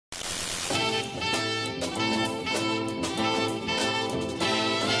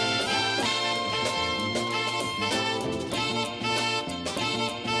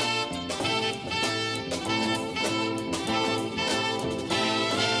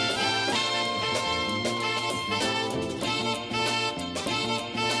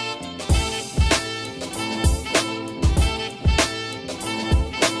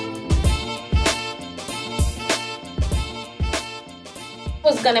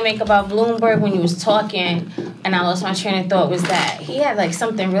was gonna make about Bloomberg when you was talking, and I lost my train of thought, was that he had like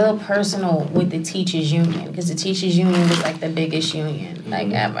something real personal with the teachers union, because the teachers union was like the biggest union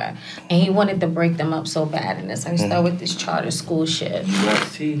like ever, and he wanted to break them up so bad. And it's like start with this charter school shit,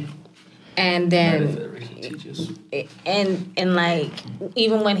 and then and like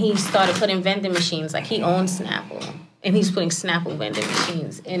even when he started putting vending machines, like he owned Snapple. And he's putting Snapple vending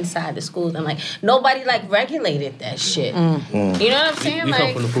machines inside the schools, and like nobody like regulated that shit. You know what I'm saying? We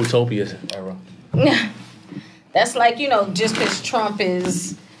like, come from the Fruitopia era. That's like, you know, just because Trump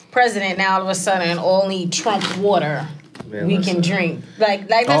is president, now all of a sudden only Trump water we can drink. Like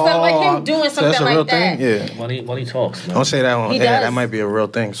that's not like him doing something that's a like real that. Thing? Yeah. Money talks. Man. Don't say that on He air. does. That might be a real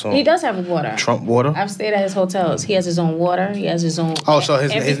thing. So He does have water. Trump water. I've stayed at his hotels. He has his own water. He has his own. Oh, so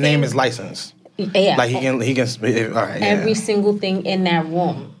his everything. name is licensed. Yeah. Like he can. All right. Yeah. Every single thing in that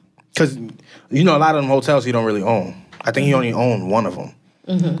room. Because you know a lot of them hotels he don't really own. I think he only owned one of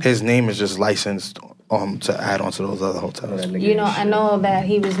them. His name is just licensed to add on to those other hotels. You know, I know that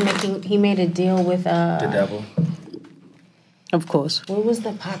he made a deal with The devil. Of course. What was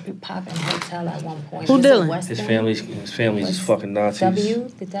the poppin' hotel at one point? Who Was it Dylan? Westin? His family's just fucking Nazis.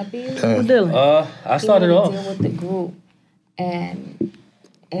 The W? Who Dylan? I started he made off. a deal with the group, and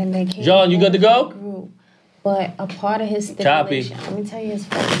they came. John, you good to go? Group. But a part of his stipulation, let me tell you his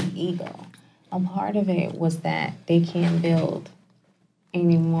fucking ego. A part of it was that they can't build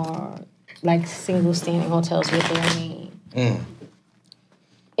any more like single standing hotels with their name.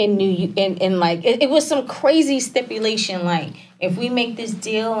 In like it was some crazy stipulation, like if we make this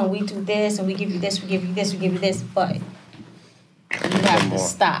deal and we do this and we give you this, we give you this, we give you this, but you have to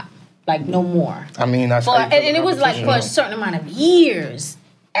stop, like no more. I mean, that's and it was like for a certain amount of years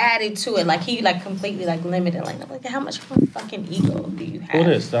added to it, like he like completely like limited, like how much of a fucking ego do you have? Who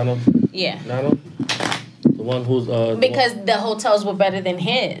this? Donald? Yeah. Donald? The one who's because the hotels were better than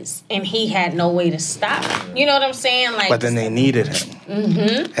his, and he had no way to stop. You know what I'm saying? Like, but then they needed him,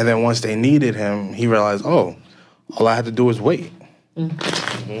 and then once they needed him, he realized, oh, all I had to do was wait.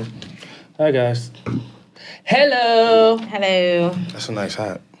 Hi guys. Hello. Hello. That's a nice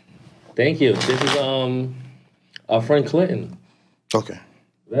hat. Thank you. This is our friend Clinton. Okay.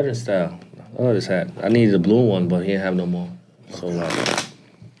 Veteran style. I love this hat. I needed a blue one, but he didn't have no more. So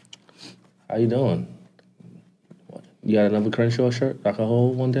how you doing? You got another Crenshaw shirt I can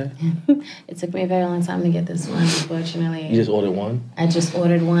hold one day? It took me a very long time to get this one, unfortunately. You just ordered one? I just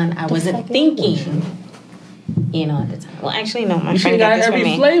ordered one. I wasn't thinking, you know, at the time. Well, actually, no, my You friend should got got this for every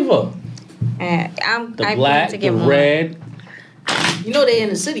me. flavor. The The black, to get the more. red. You know they in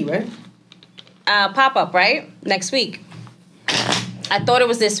the city, right? Pop-up, right? Next week. I thought it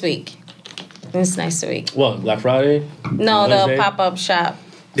was this week. This next week. What, Black Friday? No, Wednesday? the pop-up shop.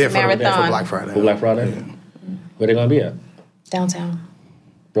 Yeah, for Marathon. Black Friday. For Black Friday? Yeah. Where they gonna be at? Downtown.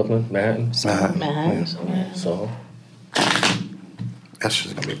 Brooklyn? Manhattan? Manhattan. Soho? That's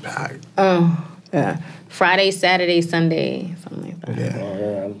just gonna be packed. Yeah. Friday, Saturday, Sunday, something like that. Yeah. Oh,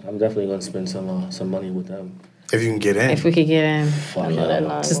 yeah, I'm definitely gonna spend some money with them. If you can get in. If we could get in. Fuck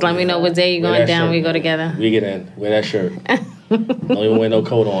yeah. Just let me know what day you're Wear going that down. shirt. We go together. We get in. Wear that shirt. Don't even wear no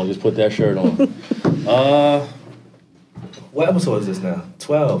coat on. Just put that shirt on. What episode is this now?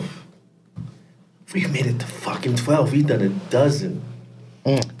 12. We made it to fucking 12. We done a dozen.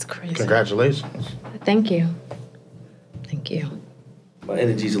 It's crazy. Congratulations. Thank you. Thank you. My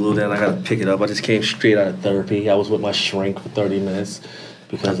energy's a little down. I gotta pick it up. I just came straight out of therapy. I was with my shrink for 30 minutes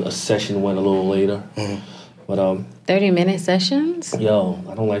because a session went a little later. But 30-minute sessions? yo,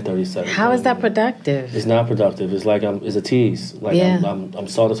 I don't like 30 seconds. How is that productive? It's not productive. It's like it's a tease. Like Yeah. I'm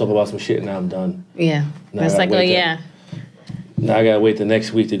starting to talk about some shit and now I'm done. Yeah. Now It's I like, gotta oh, wait yeah. Now I gotta wait the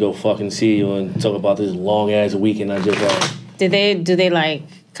next week to go fucking see you and talk about this long ass weekend I just had. Do they like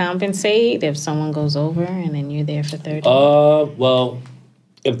compensate if someone goes over and then you're there for 30? Well,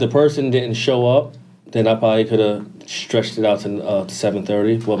 if the person didn't show up, then I probably could have stretched it out to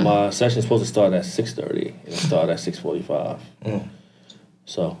 7:30. But my session's supposed to start at 6:30 and it started at 6:45.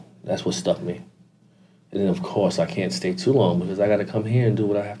 So that's what stuck me. And then of course I can't stay too long because I gotta come here and do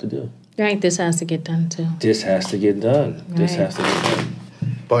what I have to do. Right, this has to get done too. This has to get done. This Right. has to get done.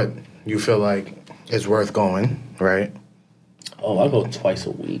 But you feel like it's worth going, right? Oh, I go twice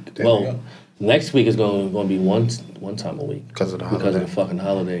a week. There we Well, go. next week is going to be one time a week Because of the because holiday. of the fucking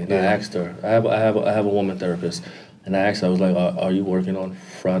holiday. And Yeah. I asked her. I have a woman therapist, and I asked her. I was like, "Are you working on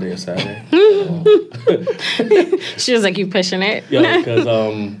Friday or Saturday?" She was like, you pushing it? Yo, because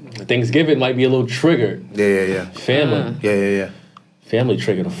Thanksgiving might be a little triggered. Yeah. Family, Yeah. family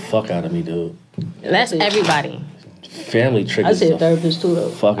triggered the fuck out of me, dude. That's everybody. Family I triggers. see a the therapist too, though.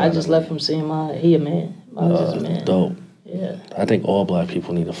 fuck I out just of left from seeing he a man. I was just a man. Dope. Yeah. I think all black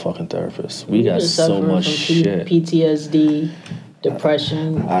people need a fucking therapist. We got Just so suffering much from shit. PTSD,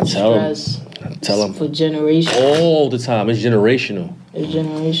 depression, I tell 'em. stress. Tell them For generations. all the time. It's generational. It's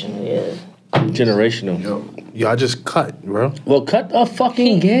generational, yeah. Generational. Yo, I just cut, bro. Well, cut a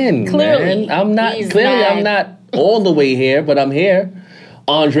fucking again, Clearly, man. I'm not. he's Clearly, I'm not. not all the way here, but I'm here.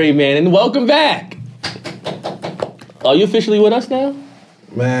 Andre Manning, welcome back. Are you officially with us now?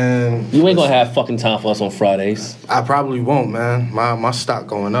 Man, You ain't gonna have fucking time for us on Fridays. I probably won't, man. My stock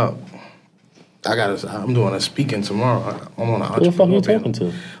going up. I'm doing a speaking tomorrow. I'm on an Who the fuck are you entrepreneur talking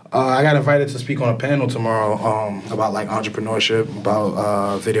panel. to? I got invited to speak on a panel tomorrow about like entrepreneurship,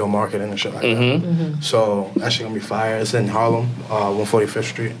 about video marketing and shit like that. So that shit gonna be fire. It's in Harlem, 145th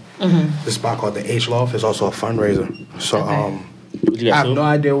Street. This spot called the H Loft. It's also a fundraiser. So What you I got, have Sue? no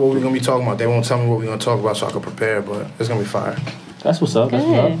idea what we're gonna be talking about. They won't tell me what we're gonna talk about, so I can prepare. But it's gonna be fire. That's what's up. That's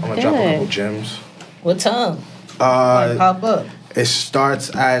what's Good. up. I'm gonna drop a couple Good. gems. What time? Like pop up. It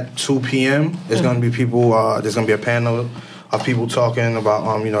starts at 2 p.m. There's gonna be people. There's gonna be a panel of people talking about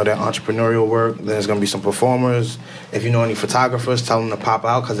their entrepreneurial work. Then there's gonna be some performers. If you know any photographers, tell them to pop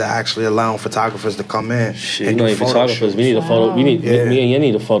out because they're actually allowing photographers to come in. Shit, and you know, do any photo photographers. shoots. We need a photo. We need Yeah. me and you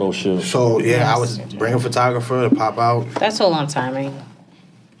need a photo shoot. So yeah, I was bring a photographer to pop out. That's all on timing.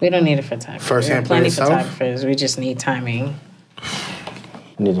 We don't need a photographer. First-hand We have plenty play of itself? photographers. We just need timing.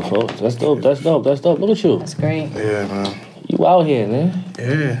 You need a photo. That's dope. That's dope. That's dope. Look at you. That's great. Yeah, man. You out here, man.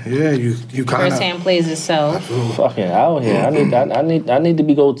 Yeah. You kind First of. hand plays itself. Fucking out here. I need to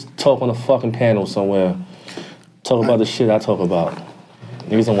be go talk on a fucking panel somewhere. Talk about the shit I talk about.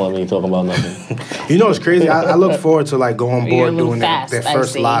 Niggas don't want me to talk about nothing. You know, it's crazy. I look forward to like going You're a board little doing fast, their I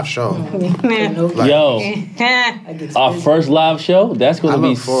first see. live show. Like, Yo, our first live show. That's I gonna be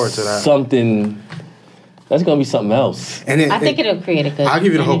look forward to that. something. That's gonna be something else. And I think it'll create a good. I'll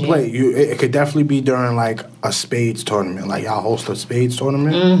give you the whole energy. plate. It could definitely be during like a spades tournament. Like y'all host a spades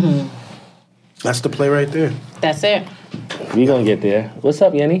tournament. Mm-hmm. That's the play right there. That's it. We gonna get there. What's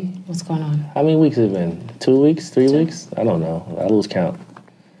up, Yenny? What's going on? How many weeks has it been? 2 weeks? 3 weeks? I don't know. I lose count.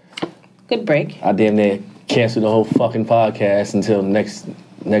 Good break. I damn near canceled the whole fucking podcast until next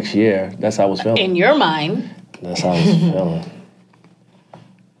year. That's how I was feeling. In your mind, That's how I was feeling.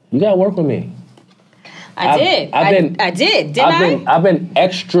 You gotta work with me. I did. I did. Didn't I? I've been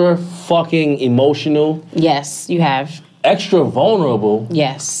extra fucking emotional, Yes, you have. extra vulnerable.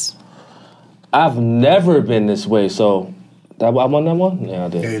 Yes. I've never been this way. So, I won that one. Yeah, I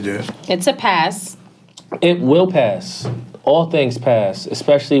did. Yeah, you did. It's a pass. It will pass. All things pass,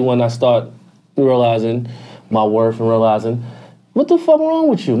 especially when I start realizing my worth and realizing what the fuck wrong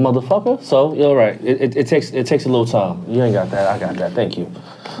with you, motherfucker. So you're right. It takes a little time. You ain't got that. I got that. Thank you.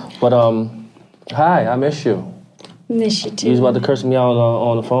 But hi, I miss you. Miss you too. You was about to curse me out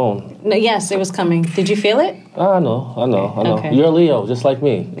on the phone. No, yes, it was coming. Did you feel it? I know. Okay. You're a Leo, just like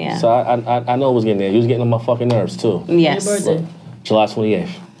me. Yeah. So I know it was getting there. You was getting on my fucking nerves too. Yes. Your birthday. July 28th.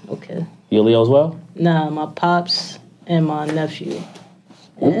 Okay. You a Leo as well? Nah, my pops and my nephew.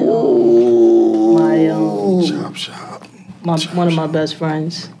 And, my Chop. one of my best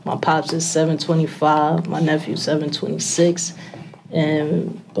friends. My pops is 725. My nephew 726,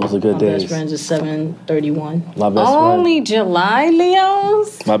 and Those are good my days. best friends is 731. My best Only July,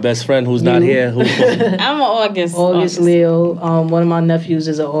 Leos? friend. My best friend who's not here. Who? I'm an August. August Leo. One of my nephews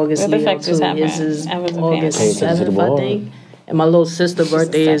is an August Where the Leo fuck this too. happened? His is I wasn't August paying attention to the 7th, I board. think. And my little sister's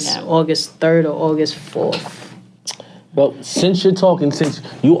birthday is second. August 3rd or August 4th. Well, since you're talking, since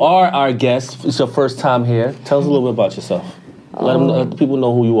you are our guest, it's your first time here. Tell us a little bit about yourself. Let the people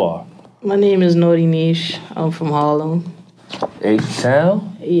know who you are. My name is Naughty Niche. I'm from Harlem.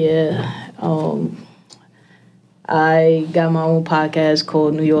 H-Town? Yeah. I got my own podcast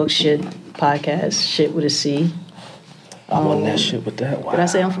called New York Shit Podcast. Shit with a C. I'm on that shit with that. Wow. Did I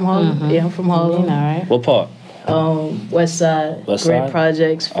say I'm from Harlem? Yeah, I'm from Harlem. All right. What part? West Side. West Great Side?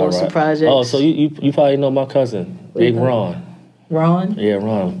 Projects. All Foster right. Projects. Oh, so you probably know my cousin, Big know? Ron. Ron? Yeah,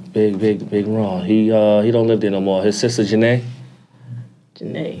 Ron. Big Ron. He don't live there no more. His sister Janae.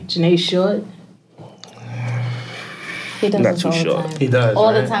 Janae Short. He does Not this too all the sure. time. He does.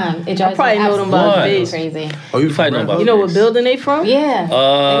 All right? the time. It drives probably me know them by absolutely face. crazy. Oh, you probably know about You know what building they from? Yeah.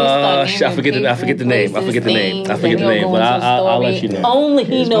 I forget the name. I forget the name. But I'll let you know. Only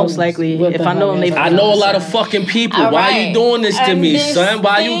he It's knows. most likely, what if the I know hell him, is they- I know a lot of fucking people. All Why right. you doing this to me, son?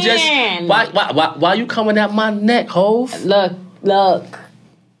 Why you just Understand. why you coming at my neck, hove? Look.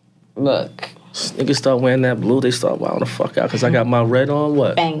 Niggas start wearing that blue, they start wilding the fuck out because I got my red on.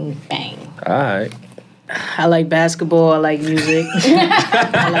 What? Bang, bang. All right. I like basketball. I like music.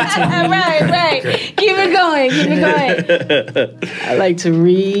 I like to read. Right. Keep it going. I like to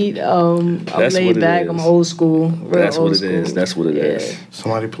read. I'm laid back. I'm old school. That's what it is. That's what it is.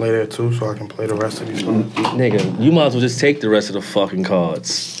 Somebody play there too, so I can play the rest of these songs. Nigga, you might as well just take the rest of the fucking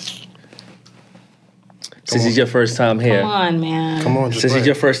cards. Since it's your first time here. Come on, man. Come on, just Since play. it's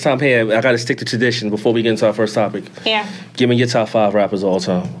your first time here, I gotta stick to tradition before we get into our first topic. Yeah. Give me your top 5 rappers of all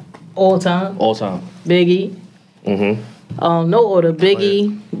time. All time. All time. Biggie. Mm-hmm. No order.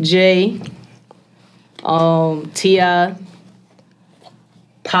 Biggie, Jay, T.I.,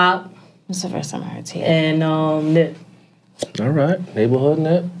 Pop, It's the first time I heard T.I. and Nip. All right. Neighborhood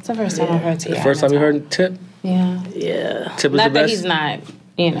Nip. It's the first time I heard T.I. The first time you heard Tip? Yeah. Yeah. Tip is Not the that best. he's not,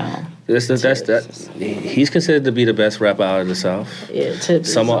 you know. That's he's considered to be the best rapper out of the South. Yeah, Tip.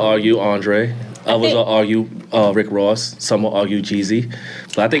 Some will argue Andre. Others will argue Rick Ross. Some will argue Jeezy.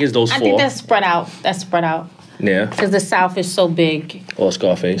 But I think it's those 4. I think that's spread out. Yeah. Because the South is so big. Or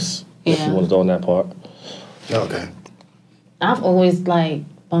Scarface. If Yeah. you want to throw in that part. Okay. I've always liked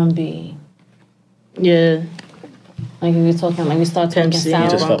Bun B. Yeah. Like we were talking, like we started talking Pimp C. South. You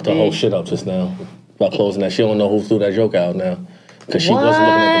just fucked the Bun whole B. shit up just now. About closing that. She don't know who threw that joke out now. Because she wasn't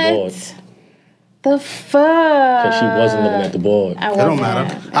looking at the board. The fuck? Because she wasn't looking at the board. It don't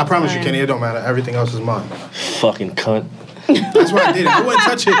matter. I promise you, Kenny, it don't matter. Everything else is mine. Fucking cunt. That's why I did it. I wouldn't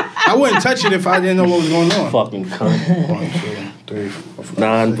touch it. I wouldn't touch it if I didn't know what was going on. Fucking cunt. 1, 2, 3, 4, 5,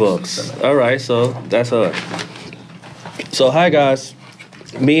 9 6, books. 7. All right, so that's her. So hi guys.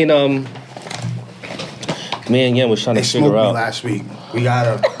 Me and Yen was trying They to smoked figure me out. last week. We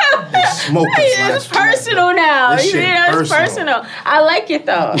gotta. They smoked us It's last week. personal now. This You shit know, it's personal. personal. I like it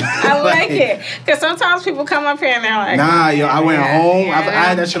though. I like it. Because sometimes people come up here and they're like, Nah, yo, I went home. I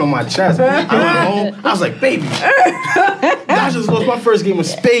had that shit on my chest. I went home. I was like, baby. I just lost my first game of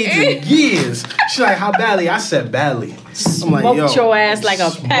spades in years. She's like, how badly? I said badly. I'm like, yo. smoked your ass like a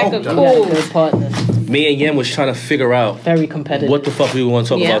pack of smoked them. We got a cool. good partner. Me and Yen was trying to figure out Very competitive. what the fuck we want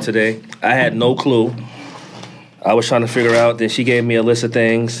to talk Yeah. about today. I had no clue. I was trying to figure out. Then she gave me a list of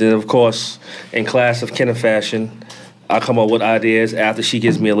things, and of course, in class of Kenna fashion, I come up with ideas after she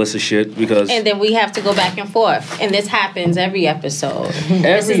gives me a list of shit because And then we have to go back and forth, and this happens every episode.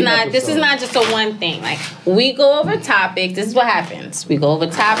 This is not just a one thing. Like we go over topics. This is what happens. We go over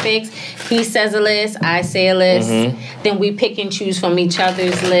topics. He says a list. I say a list. Then we pick and choose from each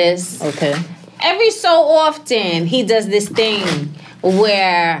other's lists. Okay. Every so often, he does this thing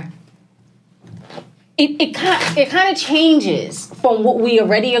where it kind of changes from what we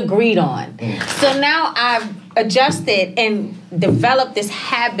already agreed on. So now I've adjusted and developed this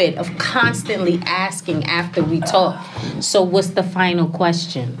habit of constantly asking after we talk. So what's the final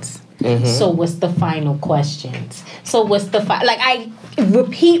questions? So what's the final questions? So what's the like I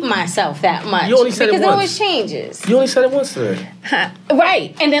repeat myself that much You only said it because once. always changes. you only said it once today.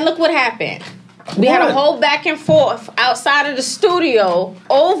 Right. And then look what happened. We had a What? whole back and forth outside of the studio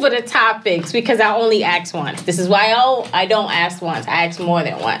over the topics because I only asked once. This is why I don't ask once. I ask more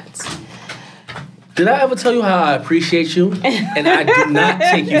than once. Did I ever tell you how I appreciate you? And I do not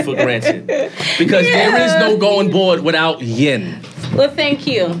take you for granted. Because there is no going board without Yen. Well, thank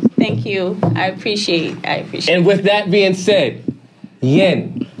you. Thank you. I appreciate And with that being said,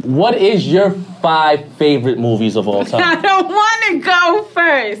 Yen, what is your 5 favorite movies of all time? I don't want to go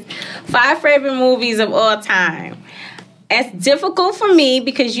first. 5 favorite movies of all time. It's difficult for me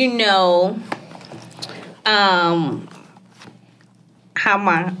because you know how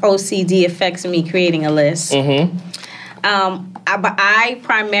my OCD affects me creating a list. But I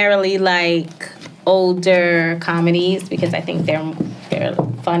primarily like older comedies because I think they're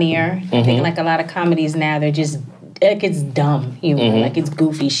funnier. I think like a lot of comedies now they're just like it's dumb humor, like it's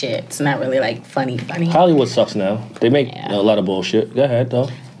goofy shit. It's not really like funny. Hollywood sucks now. They make a lot of bullshit. Go ahead, though.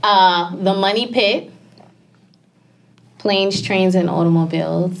 The Money Pit, Planes, Trains, and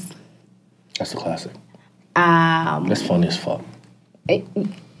Automobiles. That's a classic. That's funny as fuck.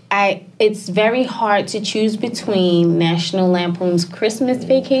 It's very hard to choose between National Lampoon's Christmas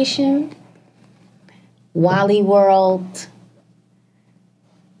Vacation, Wally World,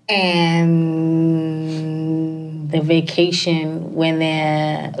 and The Vacation when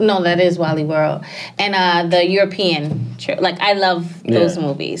they're... No, that is Wally World. And the European trip. Like, I love those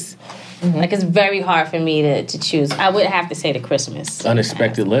movies. Like, it's very hard for me to choose. I would have to say the Christmas.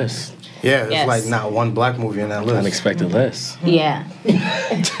 Unexpected list. Yeah, it's Yes. like not one black movie in that list. Unexpected list. Yeah.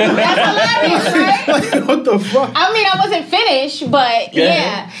 That's hilarious, right? What the fuck? I mean, I wasn't finished, but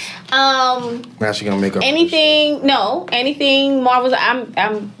yeah. Now she gonna make up. Anything Marvel's.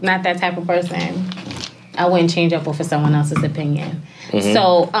 I'm not that type of person. I wouldn't change up for someone else's opinion.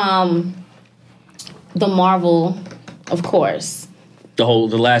 So the Marvel, of course. The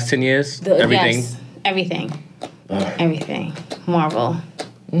last 10 years? Everything? Yes, everything. Marvel.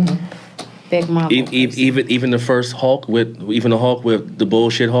 Big Marvel. Even the first Hulk with the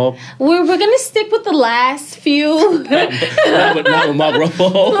bullshit Hulk? We're gonna stick with the last few. not with Mark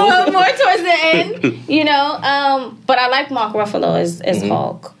Ruffalo. More towards the end, but I like Mark Ruffalo as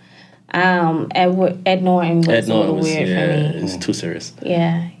Hulk. Ed Norton was a little weird for me. It's too serious.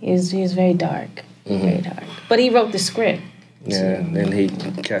 Yeah, he was very dark. Very dark. But he wrote the script. Yeah, and he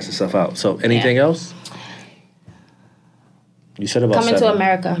cast himself out. So anything else? You said about Coming to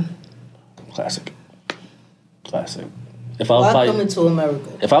America. Classic. If I was Coming to America?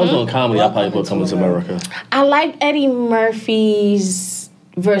 If I was doing comedy, I'd probably put Coming to America. I like Eddie Murphy's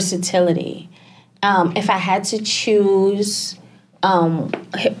versatility. If I had to choose out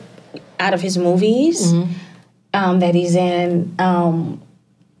of his movies that he's in,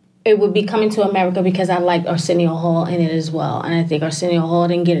 it would be Coming to America because I liked Arsenio Hall in it as well. And I think Arsenio Hall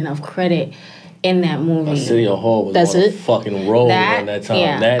didn't get enough credit in that movie. Arsenio Hall was on a fucking roll on that time.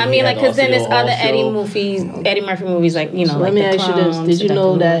 Yeah. Because then there's other Eddie Murphy movies like, So let me ask you this. Did you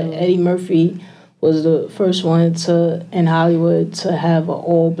know that Eddie Murphy was the first one in Hollywood to have an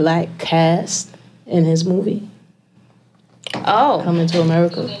all-black cast in his movie? Oh. Coming to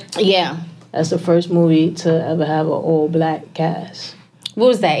America. Yeah. That's the first movie to ever have an all-black cast. What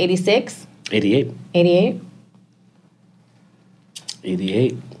was that, 86? 88. 88?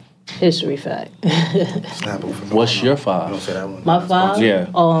 88. History fact. What's your 5? Don't say that one. My 5? Yeah.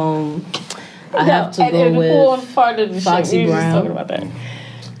 I have to go with Foxy Brown.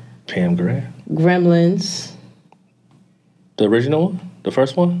 Pam Grier. Gremlins. The original one? The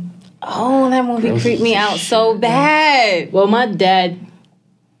first one? Oh, that movie creeped me out so bad. Well, my dad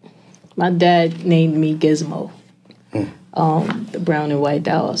named me Gizmo. The brown and white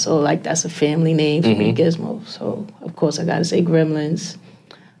doll. So, like, that's a family name for me, Gizmo. So, of course, I got to say Gremlins.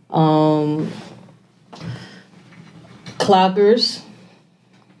 Clockers.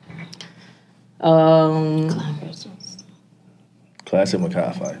 Classic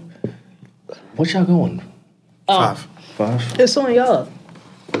Macaulay. What y'all going? 5. 5? It's on y'all.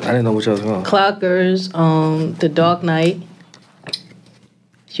 I didn't know what y'all was going. Clockers. The Dark Knight.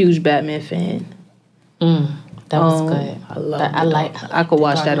 Huge Batman fan. That was good. I love it. I could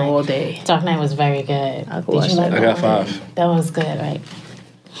watch that all day. Dark Knight was very good. I could watch that. I got 5. That was good, right?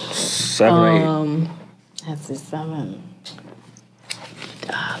 7 or 8. That's a 7.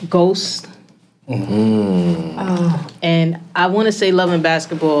 Ghost. And I want to say Love and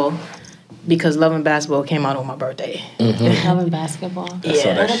Basketball because Love and Basketball came out on my birthday. Love and Basketball. I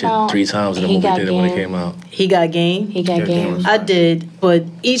saw that shit 3 times in the movie theater when it came out. He Got Game. He Got Game. I did, but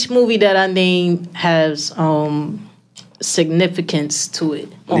each movie that I named has significance to it.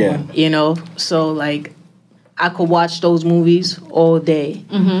 Yeah. So like I could watch those movies all day,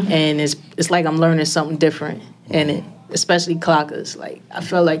 and it's like I'm learning something different in it. Especially Clockers. Like I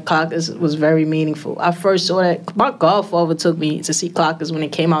felt like Clockers was very meaningful. I first saw that. My godfather took me to see Clockers when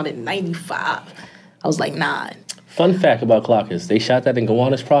it came out in '95. I was like 9. Fun fact about Clockers: they shot that in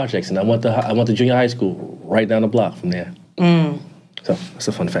Gowanus Projects, and I went to junior high school right down the block from there. So that's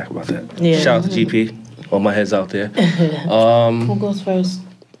a fun fact about that. Yeah. Shout out to GP. All my heads out there. Who goes first?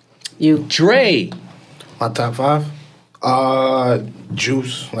 You. Dre. My top 5?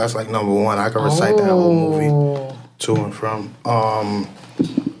 Juice. That's like number 1. I can recite that whole movie to and from.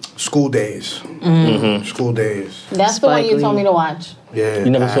 School Days. School Days. That's the one you told me to watch. Yeah. You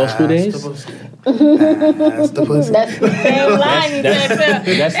never saw School Days? That's the pussy. That's the same line you did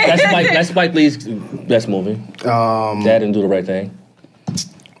too. That's Spike Lee's best movie. Dad Didn't Do the Right Thing.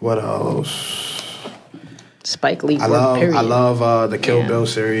 What else? Spike Lee. I love the Kill Bill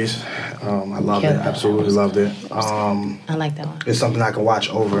series. I love it. Absolutely loved it. I like that one. It's something I can watch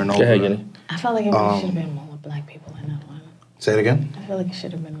over and over. Go ahead, Yenny. I felt like it should have been more with black people in that one. Say it again. I feel like it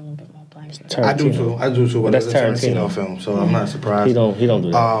should have been a little bit more black people. Tarantino. I do too. But That's it's a Tarantino Tarantino film, so I'm not surprised. He don't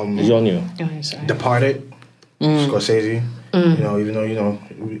do that. It's on you. Oh, sorry. Departed. Scorsese. You know, even though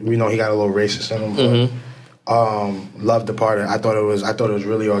we know he got a little racist in him, but love Departed. I thought it was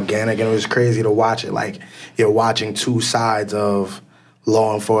really organic, and it was crazy to watch it. Like you're watching two sides of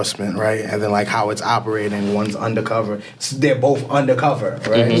law enforcement, right? And then like how it's operating. One's undercover. They're both undercover,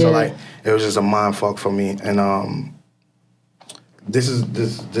 right? So like it was just a mind fuck for me. And this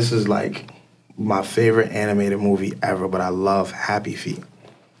is like my favorite animated movie ever. But I love Happy Feet.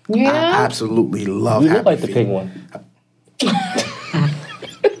 Yeah. I absolutely love You Happy look like Feet. the pig one.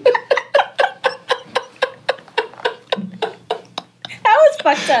 That was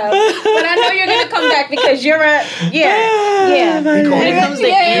fucked up. But I know you're gonna come back because you're a yeah. When it comes to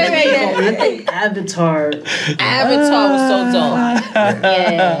anime, yeah. I think Avatar. Avatar was so dope.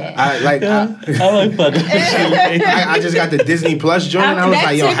 Yeah. I like fucking shit. I just got the Disney Plus joint, and I was That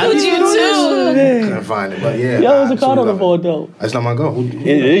like, yo, how tickled did you you do too. this? Couldn't find it, but yeah. Yo, what's I the card on the absolutely board love though? it. That's not my goal. It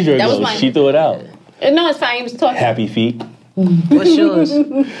is your That was goal. mine. She threw it out. No, it's fine. He was talking. Happy Feet. What's yours?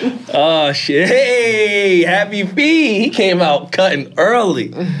 Oh shit! Hey, Happy Feet. He came out cutting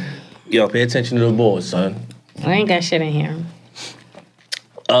early. Yo, pay attention to the board, son. I ain't got shit in here.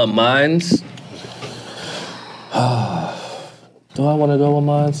 Mine's. Do I want to go with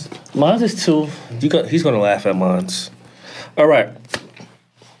mine's? Mine's is 2. He's gonna laugh at mine's. All right.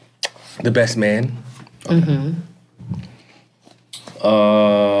 The Best Man.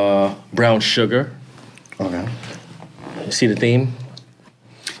 Mm-hmm. Brown Sugar. Okay. You see the theme?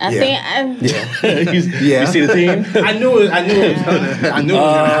 I Yeah. think. You see the theme? I knew it. I knew it was gonna happen.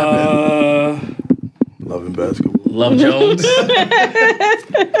 Loving basketball. Love Jones.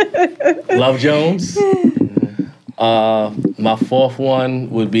 Love Jones. My 4th one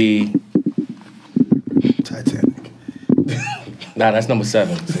would be. Titanic. Nah, that's number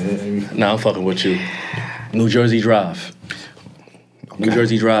 7. Nah, I'm fucking with you. New Jersey Drive. Okay. New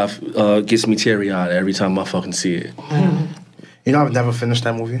Jersey Drive gets me teary-eyed every time I fucking see it. You know, I've never finished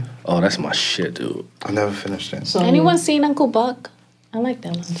that movie. Oh, that's my shit, dude. I've never finished it. Anyone seen Uncle Buck? I like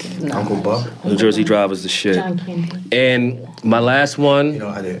that one too. Uncle Buck. New Jersey Drive is the shit. John Candy. And my last one You know,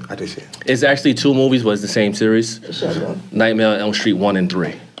 I did see it. is actually 2 movies, but it's the same series. Nightmare on Elm Street 1 and 3.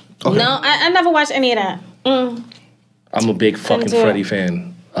 Okay. No, I never watched any of that. I'm a big fucking do it. Freddy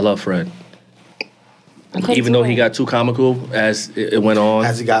fan. I love Fred. couldn't Even do though he it. got too comical as it went on.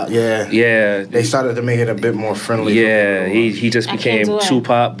 As he got, Yeah. They started to make it a bit more friendly. Yeah, he just I can't became do it.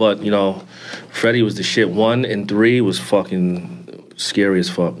 Tupac, but you know, Freddy was the shit. 1 and 3 was fucking scary as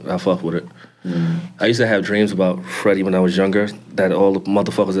fuck. I fuck with it. I used to have dreams about Freddy when I was younger. That all the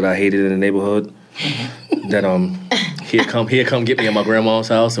motherfuckers that I hated in the neighborhood, that he'd come get me at my grandma's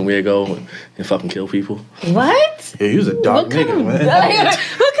house and we'd go and fucking kill people. What? Yeah, he was a dark nigga, man.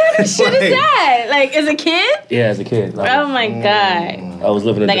 What kind of shit is that? Like, as a kid? Yeah, as a kid. Like, Oh my god! I was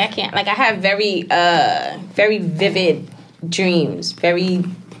living in Like I can't. Like I have very, very vivid dreams. Very,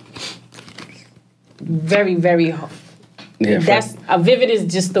 very. yeah, That's vivid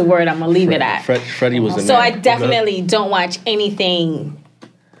is just the word I'm gonna leave it at. Freddy was the So man. I definitely don't watch anything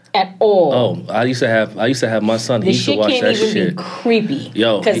at all. Oh, I used to have my son. He The used to shit watch can't that even shit. be creepy.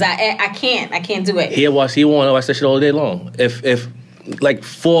 Yo, because I can't do it. He want to watch that shit all day long. If like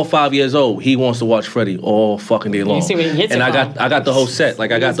 4 or 5 years old, he wants to watch Freddy all fucking day long. see where he gets and it I from. got the whole set.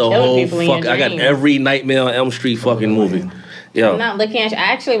 Like I got He's the killing whole people in your fuck. I got dreams. every Nightmare on Elm Street fucking movie. Yo, I'm not looking at.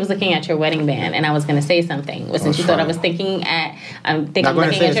 I actually was looking at your wedding band, and I was gonna say something. But since you thought I was thinking at, I'm Now, I'm go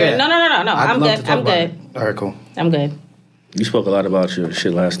ahead, looking at say your. it. No. I'd I'm love good. to talk I'm about good. it. All right, cool. I'm good. you spoke a lot about your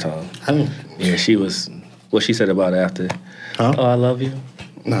shit last time. I didn't. Yeah, she was. What she said about it after. Huh? Oh, I love you.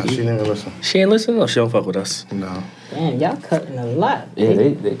 Nah, she didn't even listen. She ain't listen. No, she don't fuck with us. No. Damn, y'all cutting a lot. Yeah,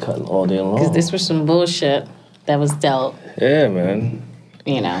 they cutting all day long. Because this was some bullshit that was dealt. Yeah, man.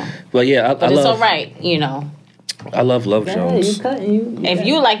 You know, But yeah, I but it's love. all right. You know, I love Love Yeah, Jones. you cutting. You if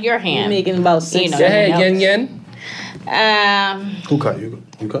you like your you hand, making about 6. You know, Go ahead, Something Yen Yen. Who cut you?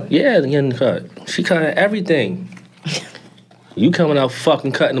 You cut? Yeah, Yen cut. She cut everything. You coming out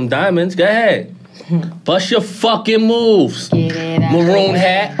fucking cutting them diamonds? Go ahead. Bust your fucking moves. get it out Maroon the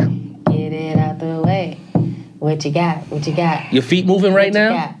hat. way. Get it out the way. What you got? What you got? Your feet moving right What you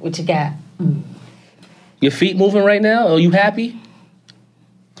now? got? What you got? Your feet moving right now? Are you happy?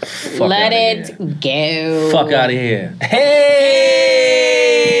 Fuck Let outta it here. go. Fuck out of here.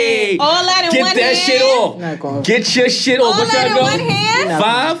 Hey! All that in Get one that hand? shit off. Not gonna- Get your shit off. All What that in y'all one go? hand? not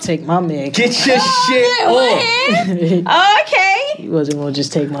 5? gonna take my man. Get your shit All off. that in one hand? Oh, okay. He wasn't gonna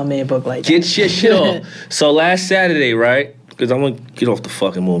just take my man book like that. Get your shit off. So last Saturday, right? Because I'm gonna get off the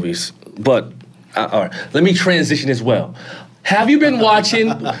fucking movies. But all right, let me transition as well. Have you been watching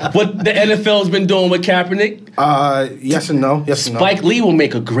what the NFL's been doing with Kaepernick? Yes and no. Yes and no. Spike Lee will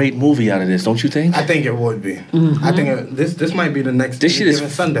make a great movie out of this, don't you think? I think it would be. I think this might be the next This shit is-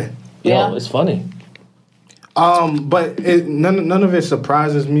 Thanksgiving Sunday. Yeah. It's funny. But none of it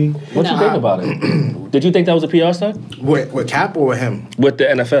surprises me. What you think about it? Did you think that was a PR stunt With Cap or with him? with the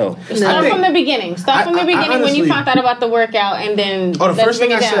NFL? Start think- from the beginning. Start from the I beginning when honestly- you found out about the workout, and then Oh, the let's first thing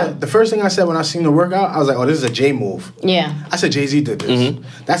break I it down. said. The first thing I said when I seen the workout, I was like, "Oh, this is a J move." Yeah. I said Jay-Z did this.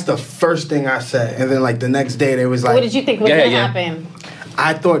 That's the first thing I said, and then like the next day, they was like, What did you think was Yeah, gonna yeah. happen?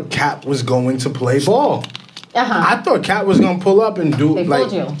 I thought Cap was going to play ball. Uh huh. I thought Cap was gonna pull up and do They like,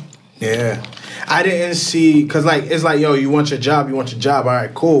 told you. yeah. I didn't see, cause like it's like, yo, you want your job, all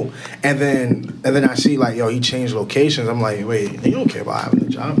right, cool. And then I see like, yo, he changed locations. I'm like, wait, you don't care about having a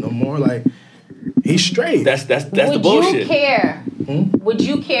job no more. Like, he's straight. That's the bullshit. Would you care? Would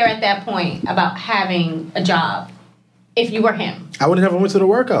you care at that point about having a job if you were him? I would have never went to the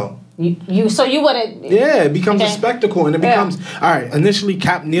workout. So you would have. Yeah, it becomes a spectacle, and it becomes all right. Initially,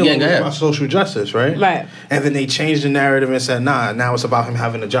 Cap kneeling was about social justice, right? Right. And then they changed the narrative and said, nah, now it's about him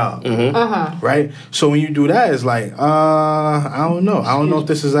having a job, right? So when you do that, it's like, I don't know. I don't know if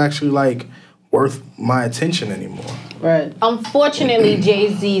this is actually like worth my attention anymore. Right. Unfortunately,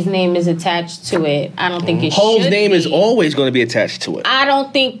 Jay-Z's name is attached to it. I don't think it Home's should name be. is always going to be attached to it. I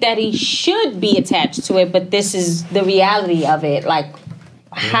don't think that he should be attached to it, but this is the reality of it. Like,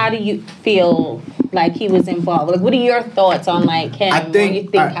 how do you feel like he was involved? Like, what are your thoughts on like him? What do you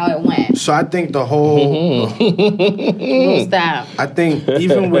think how it went? So I think the whole Stop. I think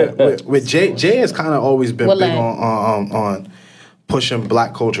even with Jay has kind of always been big on pushing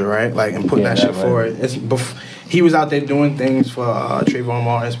black culture, right? Like, and putting that shit forward. He was out there doing things for Trayvon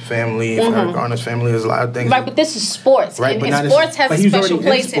Martin's family, for Eric Garner's family. There's a lot of things. Right, but this is sports. Right, and but sports has a special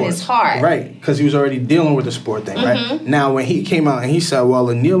place in his heart. Right, because he was already dealing with the sport thing, right? Now, when he came out and he said, well,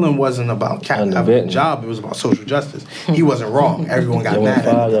 the kneeling wasn't about having a job, it was about social justice. He wasn't wrong. Everyone got mad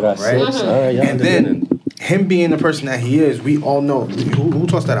at him, right? And then, him being the person that he is, we all know. Who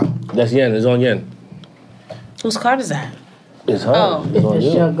tossed that out? That's Yen. It's on Yen. Whose card is that? It's her. Oh. It's on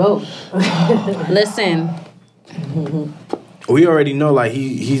It's your goat. Listen. We already know, like,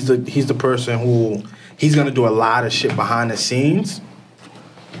 he's the person who he's gonna do a lot of shit behind the scenes.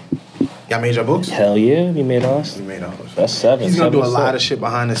 Y'all made your books? Hell yeah, we made ours. We made ours. That's 7. He's gonna do a lot of shit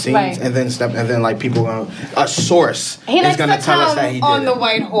behind the scenes, and then like people a source is gonna tell us that he did on it. the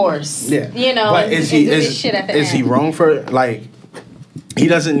white horse. Yeah, you know. But is he is he wrong for like? He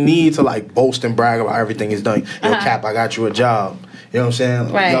doesn't need to like boast and brag about everything he's done. Yo, Cap, I got you a job. You know what I'm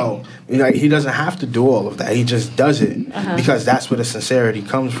saying? Right. Yo, like, he doesn't have to do all of that. He just does it because that's where the sincerity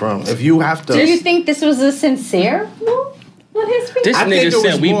comes from. If you have to, do you think this was a sincere move? This I think nigga it was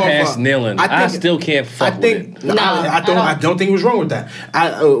said we more of passed a- kneeling. I still can't fuck with it. I don't think he was wrong with that.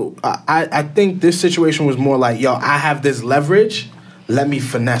 I think this situation was more like, yo, I have this leverage. Let me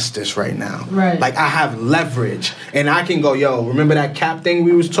finesse this right now. Right. Like, I have leverage. And I can go, yo, remember that Cap thing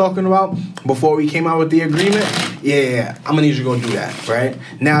we was talking about before we came out with the agreement? Yeah, I'm going to need you to go do that, right?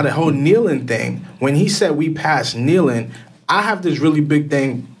 Now, the whole kneeling thing, when he said we passed kneeling, I have this really big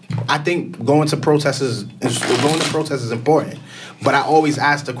thing. I think going to protests is important. But I always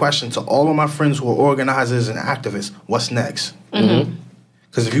ask the question to all of my friends who are organizers and activists, what's next?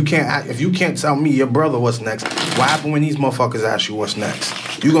 Because if you can't tell me, your brother, what's next, what happened when these motherfuckers ask you what's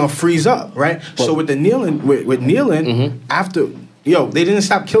next? You're gonna freeze up, right? But, so with the kneeling, with kneeling, after they didn't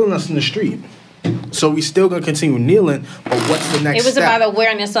stop killing us in the street. So we still gonna continue kneeling, but what's the next? It was step? about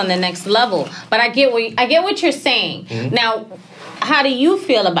awareness on the next level. But I get what you're saying. Now, how do you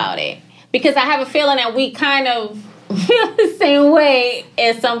feel about it? Because I have a feeling that we kind of feel the same way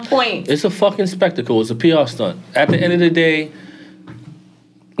at some point. It's a fucking spectacle. It's a PR stunt. At the end of the day,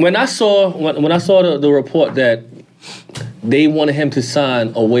 when I saw the report that they wanted him to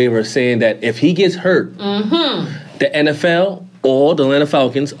sign a waiver saying that if he gets hurt, the NFL or the Atlanta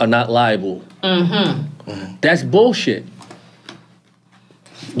Falcons are not liable. That's bullshit.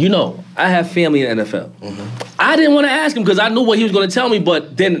 You know, I have family in the NFL. I didn't want to ask him because I knew what he was going to tell me,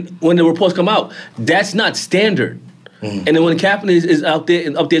 but then when the reports come out, that's not standard. And then when Kaepernick is out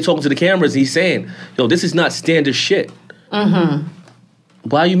there talking to the cameras, he's saying, yo, this is not standard shit.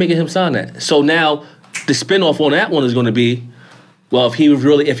 Why are you making him sign that? So now the spinoff on that one is going to be, well, if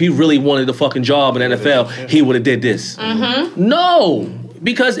he really wanted the fucking job in the NFL, he would have did this. No,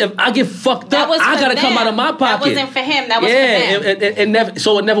 because if I get fucked up, I gotta come out of my pocket. That wasn't for him. That was for them. It never.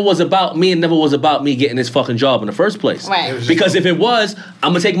 So it never was about me. It never was about me getting this fucking job in the first place. Right. Because if it was,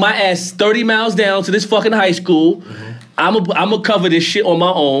 I'm gonna take my ass 30 miles down to this fucking high school. I'm gonna cover this shit on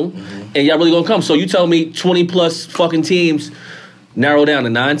my own, and y'all really gonna come. So you tell me 20 plus fucking teams narrow down to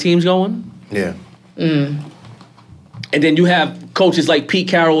 9 teams going? Yeah. And then you have coaches like Pete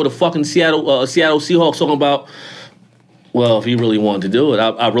Carroll of the fucking Seattle Seahawks talking about, well, if he really wanted to do it,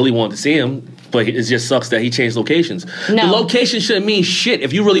 I really wanted to see him, but it just sucks that he changed locations. No. The location shouldn't mean shit.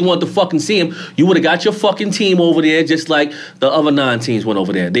 If you really wanted to fucking see him, you would have got your fucking team over there just like the other 9 teams went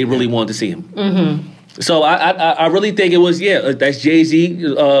over there. They really wanted to see him. So I really think it was, that's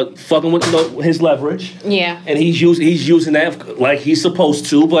Jay-Z fucking with his leverage. Yeah. And he's using that like he's supposed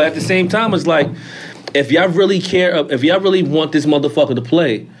to, but at the same time, it's like, if y'all really care, if y'all really want this motherfucker to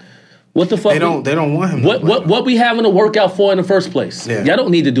play, What the fuck? They don't want him. What we having a workout for in the first place? Yeah. Y'all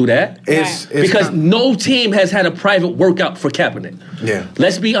don't need to do that. It's Because no team has had a private workout for Kaepernick. Yeah.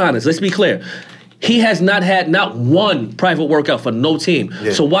 Let's be honest. Let's be clear. He has not had not one private workout for no team.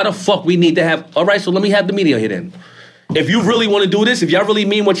 Yeah. So why the fuck we need to have... All right, so let me have the media here then. If you really want to do this, if y'all really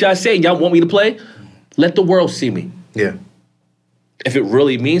mean what y'all say and y'all want me to play, let the world see me. Yeah. If it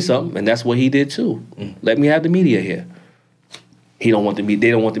really means something, and that's what he did too. Let me have the media here. They don't want the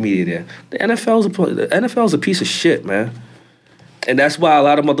media there. The NFL's a piece of shit, man. And that's why a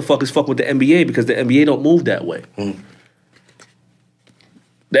lot of motherfuckers fuck with the NBA, because the NBA don't move that way.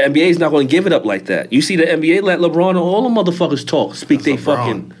 The NBA is not going to give it up like that. You see the NBA let LeBron and all the motherfuckers talk, speak they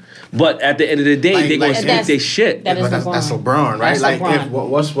fucking... But at the end of the day, they're going to speak their shit. That is that's LeBron, right? That's like,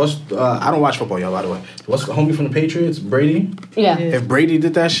 LeBron. if I don't watch football, y'all, by the way. What's the homie from the Patriots? Brady? Yeah. If Brady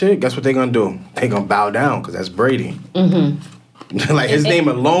did that shit, guess what they're going to do? They're going to bow down, because that's Brady. Like, his name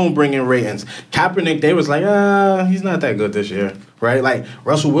alone bringing ratings. Kaepernick, they was like, he's not that good this year, right? Like,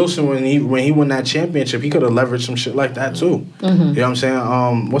 Russell Wilson, when he won that championship, he could have leveraged some shit like that, too. You know what I'm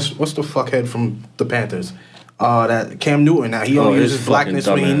saying? What's the fuckhead from the Panthers? That Cam Newton. Now, he only uses blackness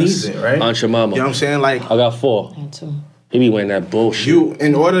when he needs it, right? Aunt your mama. You know what I'm saying? Like, I got 4. He be wearing that bullshit.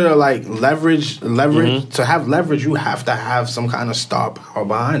 In order to, like, leverage, to have leverage, you have to have some kind of star power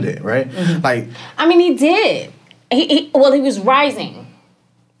behind it, right? Like, I mean, he did. He was rising.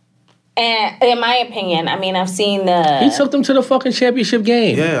 And in my opinion, I mean, I've seen He took them to the fucking championship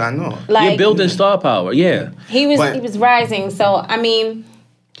game. yeah, I know. You're building star power, yeah. He was rising. So, I mean...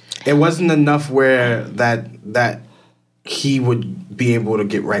 It wasn't enough where that he would be able to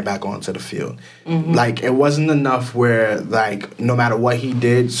get right back onto the field. Like, it wasn't enough where, like, no matter what he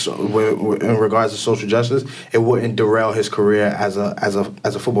did in regards to social justice, it wouldn't derail his career as a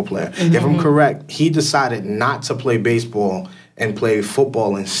football player. If I'm correct, he decided not to play baseball and play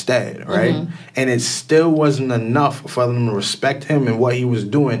football instead, right? And it still wasn't enough for them to respect him and what he was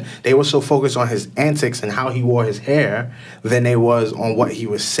doing. They were so focused on his antics and how he wore his hair than they was on what he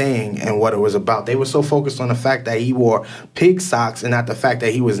was saying and what it was about. They were so focused on the fact that he wore pig socks and not the fact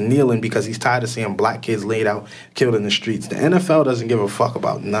that he was kneeling because he's tired of seeing black kids laid out, killed in the streets. The NFL doesn't give a fuck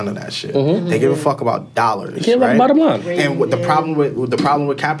about none of that shit. They give a fuck about dollars, right? Bottom line. And the problem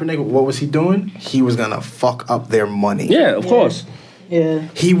with Kaepernick, what was he doing? He was gonna fuck up their money. Yeah, of course. Yeah.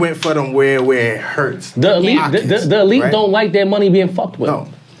 He went for them where it hurts. The elite, Pockets, the elite right? don't like their money being fucked with.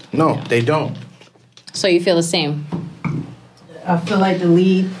 No, they don't. So you feel the same? I feel like the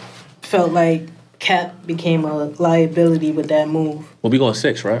league felt like Cap became a liability with that move. Well, we going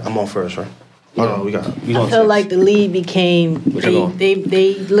 6, right? I'm on first, right? Oh no, we got. We going I feel 6. like the league became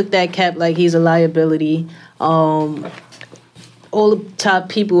they looked at Cap like he's a liability. All the top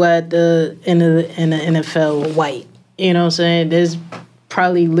people in the NFL were white. You know what I'm saying? There's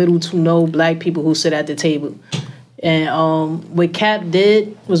probably little to no black people who sit at the table. And what Cap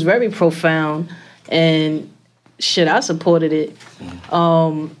did was very profound. And shit, I supported it.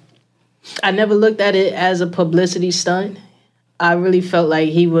 I never looked at it as a publicity stunt. I really felt like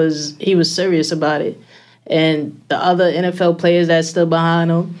he was serious about it. And the other NFL players that stood behind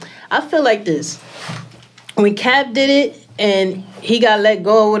him, I feel like this. When Cap did it and he got let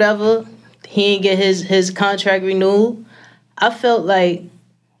go or whatever, he didn't get his contract renewed, I felt like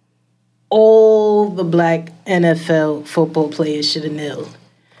all the black NFL football players should have kneeled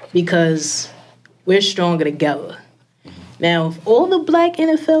because we're stronger together. Now, if all the black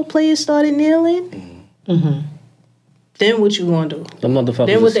NFL players started kneeling, then what you gonna do? The motherfuckers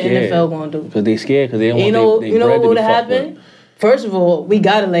Then what the scared. NFL gonna do? Because they scared because they don't want You know bread what to would be have fucked with. happened? First of all, we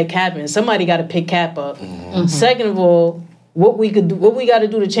gotta let Cap in. Somebody gotta pick Cap up. Second of all, what we gotta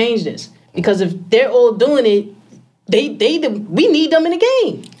do to change this? Because if they're all doing it, we need them in the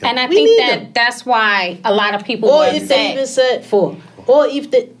game. And I We think need them. that's why a lot of people Or were if they upset.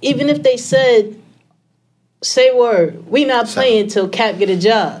 even if they said, say word, we not playing till Cap get a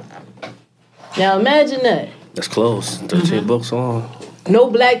job. Now imagine that. That's close. 13 bucks on. No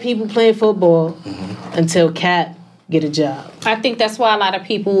black people playing football until Cap get a job. I think that's why a lot of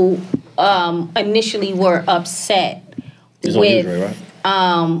people initially were upset It's on Usury,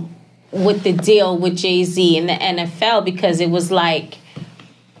 right? with the deal with Jay-Z and the NFL because it was like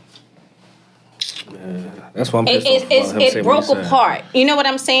That's why I'm pissed off about him it saying broke what he said. apart. You know what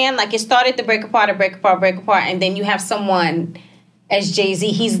I'm saying? Like it started to break apart, and then you have someone as Jay-Z.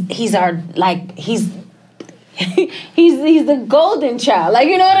 He's our like he's the golden child. Like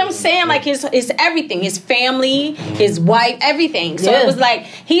you know what I'm saying? Like his everything, his family, his wife, everything. So it was like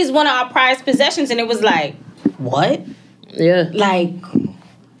he's one of our prized possessions, and it was like what? Yeah.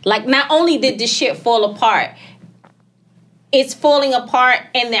 Like not only did this shit fall apart, it's falling apart,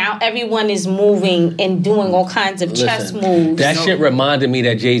 and now everyone is moving and doing all kinds of chess moves. That shit reminded me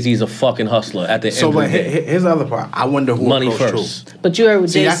that Jay-Z's a fucking hustler at the end of the day. Here's the other part. I wonder who money approached first. who. But you heard what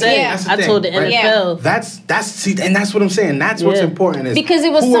Jay that's said. that's the I thing, told the right? NFL. And that's what I'm saying. That's what's important is because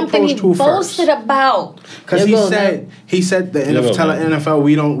it was who something he approached who boasted first. about. Because he said the NFL, tell the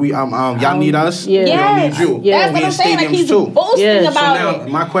NFL y'all need us. Yeah. We don't need you. Yeah. That's We what I'm in saying. Like stadiums he's too. boasting Yeah. So about Now, it.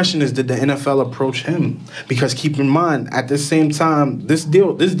 my question is, did the NFL approach him? Because keep in mind, at the same time, this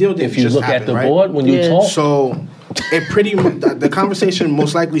deal didn't If you just look happen, at the right? board when you Yeah. talk, So it pretty the conversation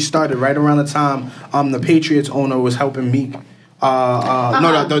most likely started right around the time the Patriots owner was helping Meek.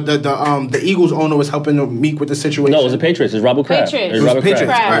 No, the Eagles owner was helping Meek with the situation. no, it was the Patriots. It's Robert Kraft. Patriots. It was Robert Patriots,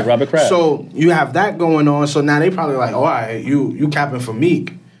 Kraft. It was Robert Kraft. So you have that going on. So now they probably like, all right, you capping for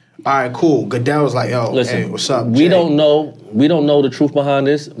Meek. All right, cool. Goodell's like, yo, Listen, hey, what's up? We Jay? don't know the truth behind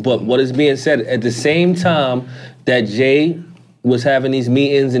this, but what is being said at the same time that Jay was having these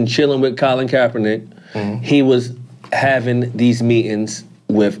meetings and chilling with Colin Kaepernick, he was having these meetings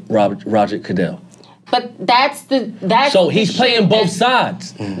with Roger Goodell. But that's So he's playing both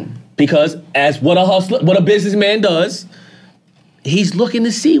sides because as what a businessman does, he's looking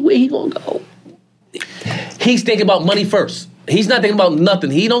to see where he gonna go. He's thinking about money first. He's not thinking about nothing.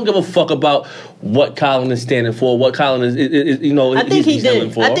 He don't give a fuck about what Colin is standing for, what Colin is I think he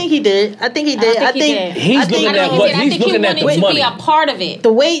did. for. I think he did. I think He's looking at what he's looking at the to money. be a part of it.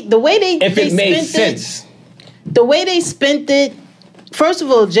 the way they If they it made spent sense. the way they spent it. First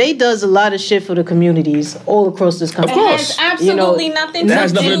of all, Jay does a lot of shit for the communities all across this country. It has absolutely nothing That to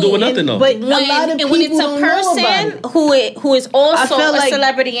has nothing to do with nothing, though. But When, a lot of and when people it's a don't know about it. person who is also feel a like-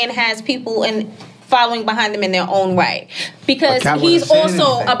 celebrity and has people and following behind them in their own right, because But Cat he's wasn't saying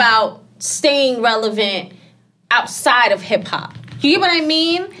also anything. about staying relevant outside of hip hop. You get what I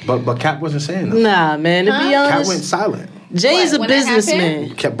mean? But Cap wasn't saying that. Nah, man. To be Cap honest, went silent. Jay is a When that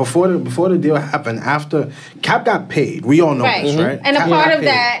businessman. Cap, before the deal happened, after Cap got paid, we all know Right. this, right? And a Cap part got of paid.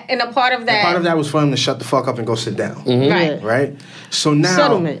 that, and a part of that, Part of that was for him to shut the fuck up and go sit down. right? Right? So now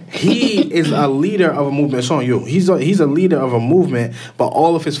Settlement. he is a leader of a movement. It's on you. He's a leader of a movement, but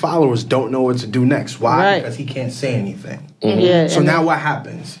all of his followers don't know what to do next. Why? Right. Because he can't say anything. Yeah. So and now what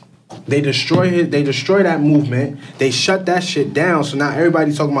happens? They destroy that movement. They shut that shit down. So now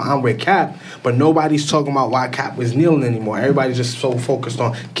everybody's talking about I'm with Cap, but nobody's talking about why Cap was kneeling anymore. Everybody's just so focused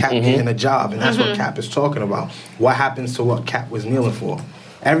on Cap getting a job, and that's what Cap is talking about. What happens to what Cap was kneeling for?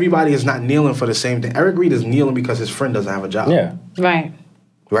 Everybody is not kneeling for the same thing. Eric Reed is kneeling because his friend doesn't have a job. Yeah. Right.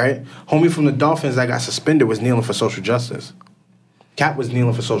 Right? Homie from the Dolphins that got suspended was kneeling for social justice. Cap was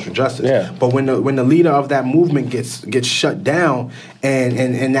kneeling for social justice. Yeah. But when the leader of that movement gets shut down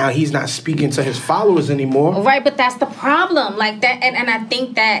and now he's not speaking to his followers anymore. Right, but that's the problem. Like that, and I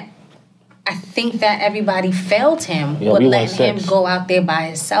think that everybody failed him Yeah, with we won letting him 6. go out there by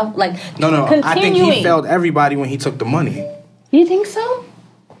himself. Like No. continuing. I think he failed everybody when he took the money. You think so?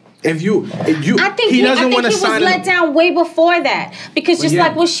 If you I think he doesn't want to was sign let down way before that, because just yeah.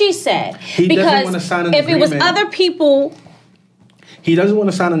 like what she said, He doesn't because wanna sign an if it was agreement. other people, He doesn't want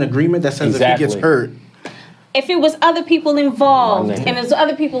to sign an agreement that says if he gets Exactly. hurt. if it was other people involved My name. and there's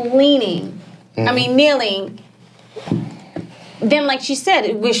other people leaning, kneeling, then like she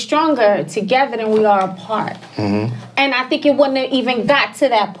said, we're stronger together than we are apart. And I think it wouldn't have even got to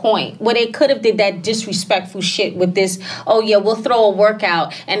that point where they could have did that disrespectful shit with this, oh yeah, we'll throw a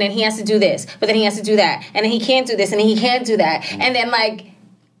workout and then he has to do this, but then he has to do that, and then he can't do this, and then he can't do that. And then like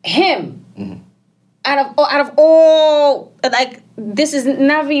him, out of all, like this is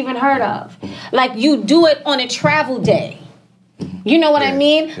never even heard of. Like you do it on a travel day. You know what I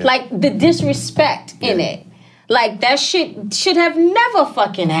mean? Yeah. Like the disrespect in Yeah. it. Like that shit should have never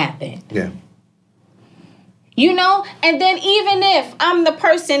fucking happened. Yeah. You know? And then even if I'm the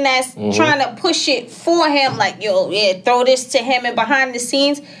person that's trying to push it for him, like, yo, yeah, throw this to him and behind the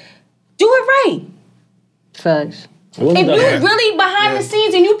scenes, do it right. Facts. It wasn't If done you right. really behind the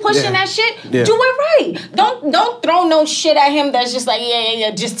scenes and you pushing Yeah. that shit, Yeah. do it right. Don't throw no shit at him that's just like,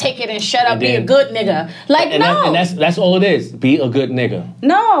 yeah, just take it and shut up, be a then- good nigga. Like, And, no. that's all it is. Be a good nigga.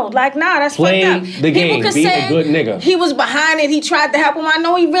 No, like, nah, that's Play fucked up. the game. People could Be a say good nigga. he was behind it, he tried to help him. I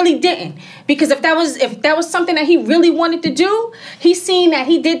know he really didn't. Because if that was something that he really wanted to do, he seen that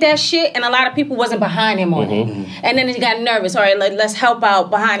he did that shit and a lot of people wasn't behind him on it. And then he got nervous. All right, let's help out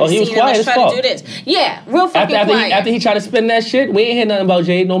behind the he was scene and let's quiet try as to do fuck. this. Yeah, real fucking quiet. After he tried to spin that shit, we ain't hear nothing about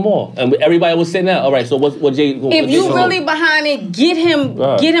Jade no more. And everybody was sitting there. All right, so what Jade? If you so- really behind it, get him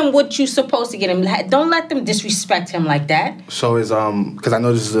Right. what you supposed to get him. Don't let them disrespect him like that. So is because I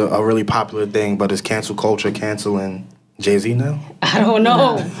know this is a really popular thing, but is cancel culture canceling Jay-Z now? I don't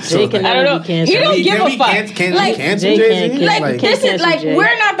know. Jay can I don't never know. be canceled. He don't give a fuck. Can Like, we cancel Jay Jay-Z? can't Like, Like, this is cancel like Jay.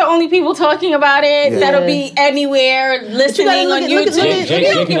 we're not the only people talking about it. Yeah. That'll be anywhere listening look on at- YouTube. look at- Jay- He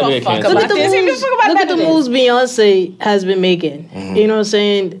don't Jay give can a never fuck get about Look at the this. He don't moves. give a fuck about Look at the none of moves this. Beyonce has been making. You know what I'm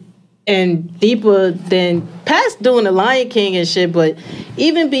saying? And deeper than past doing the Lion King and shit, but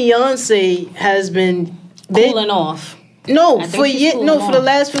even Beyonce has been Cooling off. No, I think for she's cooling for the off.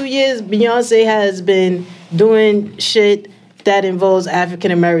 last few years, Beyonce has been doing shit that involves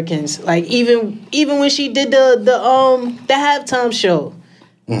African Americans. Like even when she did the halftime show.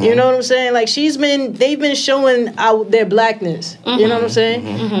 You know what I'm saying? Like they've been showing out their blackness. You know what I'm saying?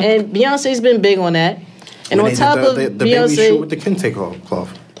 And Beyonce's been big on that. And When on they top did of the baby shoot Beyonce, with the kente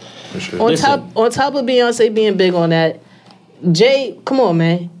cloth. and shit. on top of Beyonce being big on that, Jay, come on,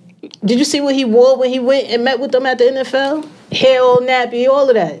 man. Did you see what he wore when he went and met with them at the NFL? Hair all nappy, all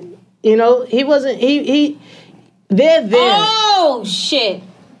of that. You know, he wasn't. They're there. Oh shit.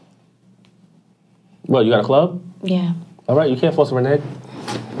 What, you got a club? Yeah. All right, you can't force a renege.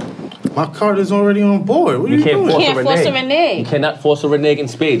 My card is already on board. What are you can't doing? force Can't a force a renege. renege. You cannot force a renege in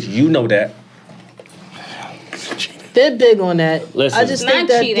spades. You know that. They're big on that. Listen. I just think Not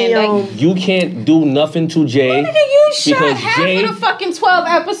that cheating, You can't do nothing to Jay. Nigga, you shot because half Jay- of the fucking 12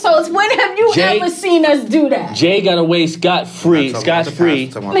 episodes. When have you Jay- ever seen us do that? Jay got away scot-free.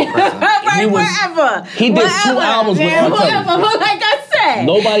 Scot-free. Right, He was- whatever. he did two albums with man, R. Kelly. whatever. But like I said,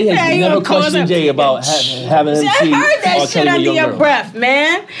 Nobody has yeah, you never gonna call questioned them- Jay about having him I see heard that R. shit Kelly with under young your girls. breath,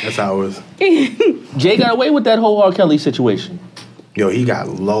 man. That's how it was. Jay got away with that whole R. Kelly situation. Yo, he got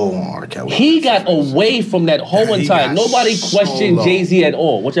low on R. Kelly. He got away from that whole He entire. got Nobody so questioned low. Jay-Z at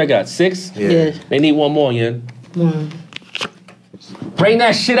all. What y'all got? 6? Yeah. They need one more, Yen. Bring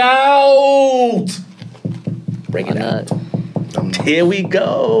that shit out. Bring it out. Here we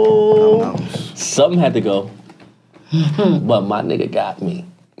go. Something had to go. But my nigga got me.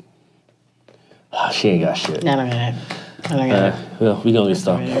 She ain't got shit. I don't got Well, we gonna get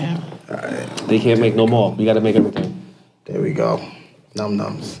stuck. They can't make no more. We gotta make everything. There we go.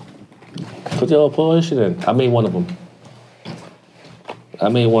 Nums. Put your shit in. I made one of them.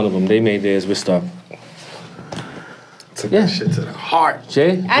 They made theirs. We're stuck. Took that shit to the heart.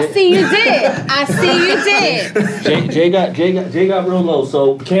 Jay? I see you did. I see you did. Jay got real low.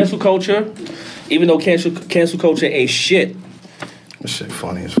 So cancel culture, even though cancel culture ain't shit, This shit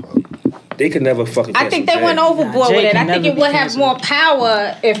funny as fuck. they could never fucking. I Cancel think they Jay. went overboard Jay with it. can I think never it be would have canceled. more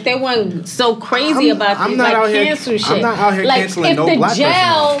power if they weren't so crazy about I'm this not out like here- cancel shit. I'm not out here like canceling if no the black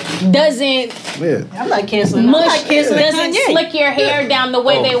jail doesn't Yeah. I'm not canceling. mush, doesn't Kanye. slick your hair down the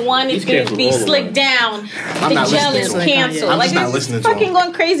way Oh, they want it he's to canceled be all of slicked them. down. I'm The not jail listening is to him. canceled. I'm Like just not it's listening to fucking him.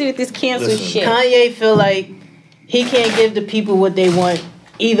 going crazy with this cancel Listen. shit. Kanye feel like he can't give the people what they want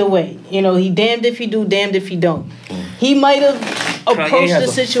either way. You know, he damned if he do, damned if he don't. He might have Kanye approached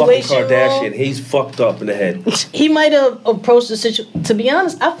has the a situation fucking Kardashian. wrong. He's fucked up in the head. He might have approached the situation. To be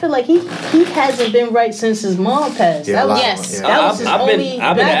honest, I feel like he hasn't been right since his mom passed. Yeah, that a was lot. Yes. Yeah. that was his I've only been an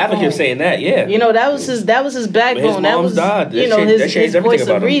advocate backbone. of saying that. Yeah. You know, that was his backbone. That mom's was died. That you know shit- that his changed everything voice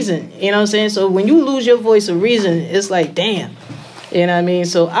about of him. reason. You know what I'm saying? So when you lose your voice of reason, it's like damn. You know what I mean?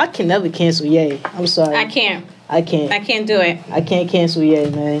 So I can never cancel Ye. I'm sorry. I can't. I can't. I can't do it. I can't cancel Ye,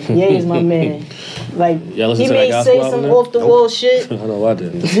 man. Ye is my man. Like Y'all listen he to that may gospel say album some now? off the wall shit, I know I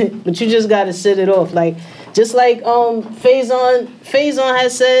didn't. but you just gotta sit it off. Like just like Faison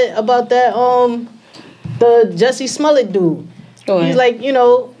has said about that the Jussie Smollett dude. Go ahead. He's like, you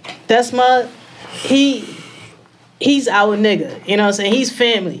know, that's my he's our nigga. You know what I'm saying? He's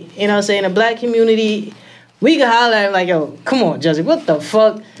family. You know what I'm saying? The black community, we can holler at him like, yo, come on, Jussie, what the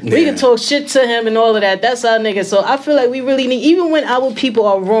fuck? We Yeah. can talk shit to him and all of that. That's our nigga. So I feel like we really need, even when our people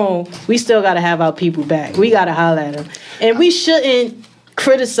are wrong, we still gotta have our people back. We gotta holler at them. And we shouldn't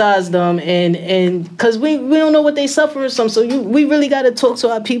criticize them and because we don't know what they suffering from. So we really gotta talk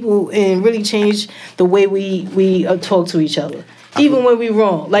to our people and really change the way we talk to each other. Even when we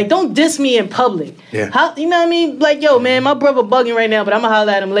wrong. Like, don't diss me in public. Yeah. How, you know what I mean? Like, yo, man, my brother bugging right now, but I'm going to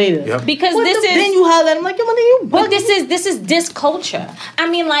holler at him later. Yep. Because What this the- is Then you holler at him like, yo, man, you bugging. But this is this culture. I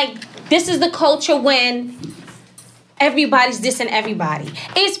mean, like, this is the culture when everybody's dissing everybody.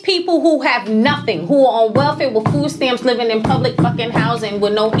 It's people who have nothing, who are on welfare with food stamps, living in public fucking housing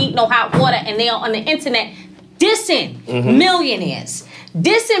with no heat, no hot water, and they are on the internet dissing millionaires,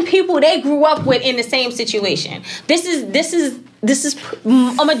 dissing people they grew up with in the same situation. This is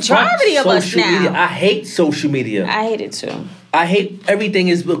a majority of us Social now. media. I hate social media. I hate it too. I hate everything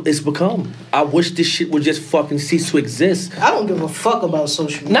it's become. I wish this shit would just fucking cease to exist. I don't give a fuck about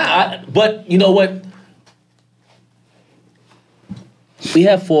social media. But you know what? We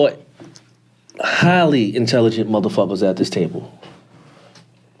have fought highly intelligent motherfuckers at this table.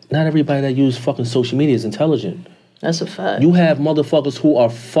 Not everybody that use fucking social media is intelligent. That's a fact. You have motherfuckers who are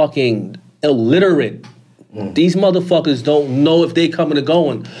fucking illiterate. These motherfuckers don't know if they coming or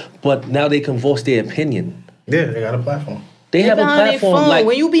going, but now they can voice their opinion. Yeah, they got a platform. They have a platform. Like,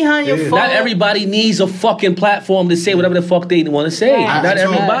 when you behind your phone, not everybody needs a fucking platform to say whatever the fuck they want to say. Right. Not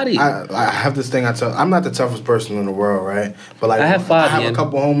everybody. I have this thing I tell. I'm not the toughest person in the world, right? But like, I have five, I have man. a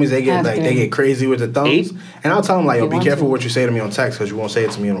couple homies. They get crazy with the thumbs, 8? and I'll tell them like, yo, be want careful to. what you say to me on text because you won't say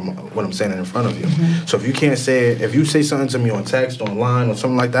it to me when I'm saying it in front of you. So if you can't say it, if you say something to me on text, online, or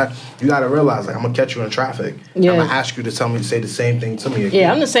something like that, you gotta realize like I'm gonna catch you in traffic. Yeah. I'm gonna ask you to say the same thing to me again.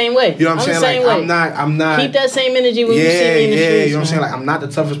 yeah, I'm the same way. You know what I'm saying? Like I'm not. Keep that same energy when you see me in the streets. You know what I'm saying? Like I'm not the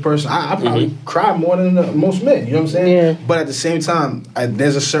toughest person. I probably cry more than most men. You know what I'm saying? Yeah. But at the same time,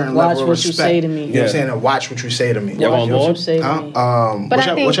 there's a certain Watch level of what respect. you say to me. You know what I'm saying? And watch what you say to me. Y'all on board? Say to me. But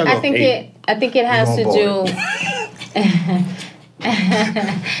I think it has to do.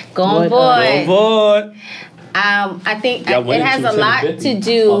 Go on, boy. Boy. I think Y'all it winning has a lot 250. to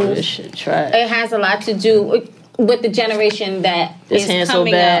do. This shit trash. It has a lot to do with the generation that This is hand so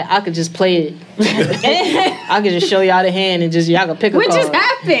coming bad, up. I could just play it. I could just show y'all the hand and just y'all can pick a What card. just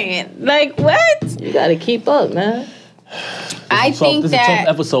happened? Like what? You gotta keep up, man. I think This is a that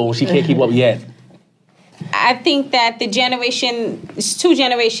tough episode when she can't keep up yet. I think that the generation, it's two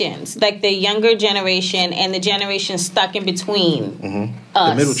generations, like the younger generation and the generation stuck in between us.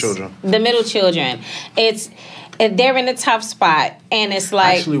 The middle children. The middle children. They're in a tough spot, and it's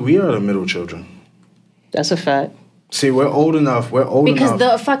like Actually, we are the middle children. That's a fact. See, we're old enough. because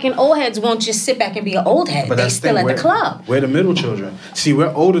the fucking old heads won't just sit back and be an old head. They that's still thing, at the club. We're the middle children. See,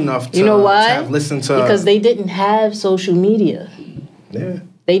 we're old enough to, You know why? to have listened to. Because they didn't have social media. Yeah.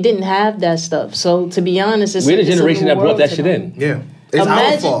 They didn't have that stuff. So to be honest, We're the generation that brought that shit in. Yeah. It's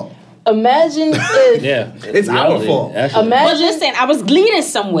our fault. Imagine if Yeah. It's our fault. Actually. But imagine listen, I was leading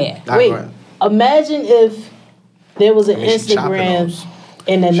somewhere. All wait. right. Imagine if there was an She chopping Instagram those.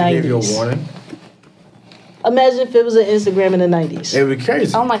 in the She gave you a 90s. warning. Imagine if it was an Instagram in the 90s. It would be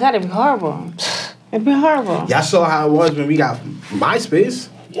crazy. Oh my god, it'd be horrible. It'd be horrible. Y'all saw how it was when we got MySpace.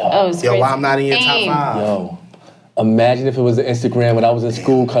 Oh, it's Yo, crazy. why I'm not in your top Damn. 5? Yo, imagine if it was an Instagram when I was in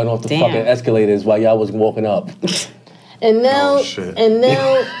school cutting off the Damn. fucking escalators while y'all was walking up. And now, Oh, shit. and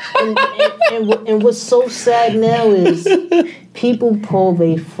now, and what's so sad now is people pull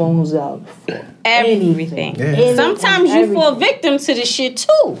their phones out for Everything. Yeah. Anything. Sometimes you fall victim to the shit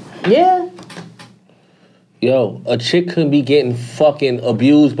too. Yeah, Yo, a chick could be getting fucking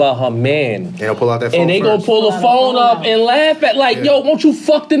abused by her man. They'll pull out that phone And they gonna first. pull the phone up and laugh at like, yo, won't you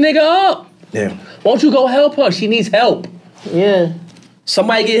fuck the nigga up? Yeah. Won't you go help her? She needs help. yeah.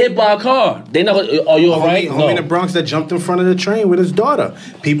 Somebody get hit by a car. They not. Are you alright? Homie in the Bronx that jumped in front of the train with his daughter.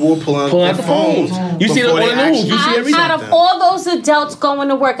 People were pulling out Pulling their out the phones. phones. You see it before on they the news. actually You see did everything. Out of something. all those adults going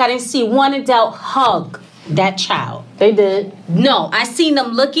to work, I didn't see one adult hug that child. They did. No, I seen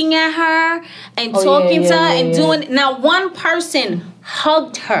them looking at her and Oh, talking yeah, to yeah, her yeah, and yeah. doing. Now, one person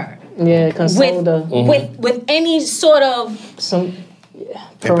hugged her Yeah, consoled her. with any sort of Some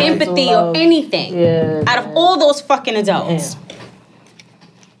empathy love. or anything. Yeah. Out of all those fucking adults.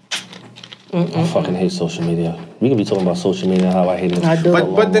 I fucking hate social media. We can be talking about social media and how I hate it. I do.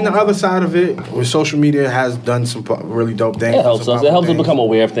 But then the other side of it, with social media has done some really dope things. It helps some us. It helps us powerful become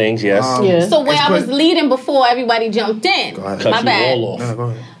aware of things. Yes. Yeah. So where It's I was put- leading before everybody jumped in. Go ahead. Cut My you bad. all off. things. No, go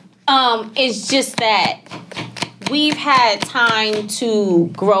ahead. It's just that we've had time to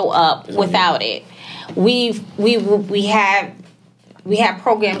grow up without it. We have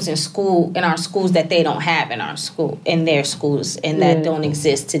programs in our schools that they don't have in their schools, and that Yeah. don't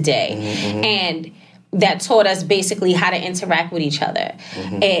exist today. And that taught us basically how to interact with each other.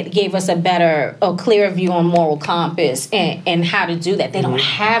 It gave us a clearer view on moral compass and how to do that. They don't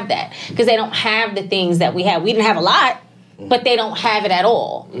have that because they don't have the things that we have. We didn't have a lot, but they don't have it at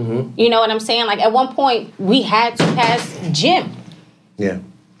all. You know what I'm saying? Like at one point, we had to pass gym Yeah.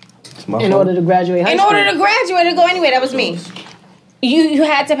 in order to graduate high in school. order to graduate and go anywhere. That was me. You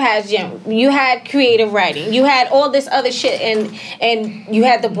had to pass gym. You had creative writing. You had all this other shit, and you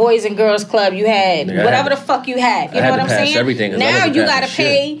had the Boys and Girls Club. You had Yeah, I whatever had- the fuck you had. You I know had what to I'm pass saying? everything 'cause I Now wasn't you passing gotta shit.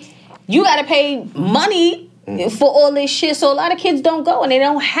 pay. You gotta pay money for all this shit. So a lot of kids don't go and they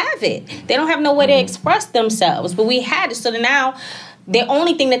don't have it. They don't have nowhere to express themselves. But we had it. So now the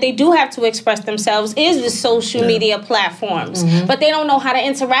only thing that they do have to express themselves is the social media platforms. But they don't know how to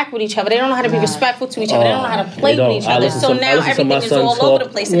interact with each other. They don't know how to be respectful to each other. They don't know how to play with each other. So now everything is all over the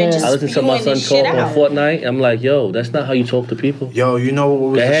place, and they're just I listen to my son spewing talk this on shit out. Fortnite. I'm like, yo, that's not how you talk to people. Yo, you know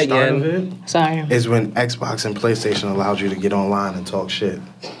what was Go the ahead, start Yan. of it? Sorry. Is when Xbox and PlayStation allowed you to get online and talk shit.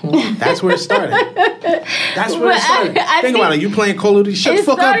 That's where it started. That's where it started. I Think about it. You playing Call of Duty. Shut the it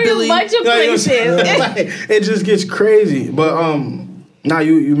fuck up, started in Billy. a bunch of You know what I'm saying? places. Like, it just gets crazy. But now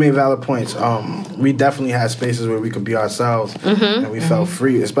you made valid points. We definitely had spaces where we could be ourselves and we felt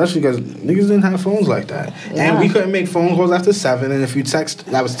free, especially because niggas didn't have phones like that. And we couldn't make phone calls after 7. And if you text,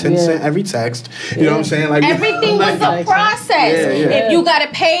 that was 10 cents every text. You know what I'm saying? Like Everything was a process. Yeah. If you got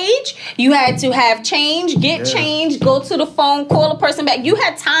a page, you had to have change, get change, go to the phone, call a person back. You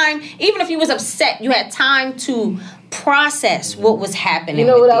had time, even if you was upset, you had time to process what was happening. You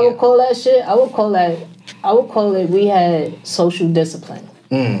know with what I would call that shit? I would call it we had social discipline.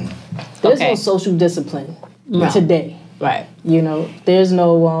 There's no social discipline today. Right. You know, there's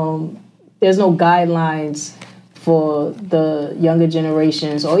no guidelines for the younger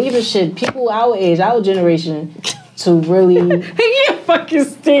generations or even shit, people our age, our generation to really He can't fucking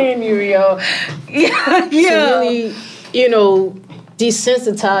stand you, yo. to really, you know,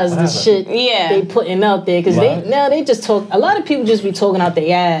 desensitize the shit they putting out there because they just talk. A lot of people just be talking out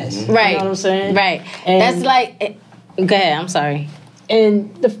their ass. Right. You know what I'm saying? Right. And That's like. Go ahead. I'm sorry.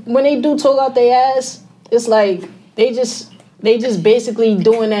 And when they do talk out their ass, it's like they just basically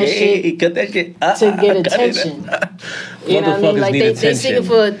doing that shit cut that shit to get attention. You know what I mean? Like they seeking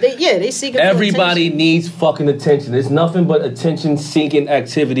for they seeking Everybody for needs fucking attention. It's nothing but attention-seeking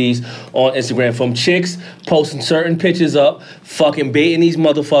activities on Instagram. From chicks posting certain pictures up, fucking baiting these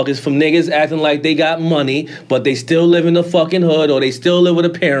motherfuckers, from niggas acting like they got money, but they still live in the fucking hood, or they still live with a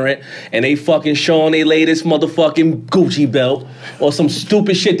parent, and they fucking showing their latest motherfucking Gucci belt, or some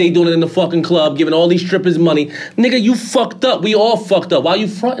stupid shit they doing in the fucking club, giving all these strippers money. Nigga, you fucked up. We all fucked up. Why you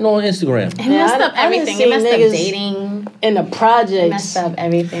fronting on Instagram? It messed up I done everything. It seen messed up niggas dating. in the projects Messed up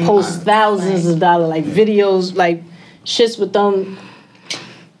everything. post thousands of dollars, like videos, like shits with them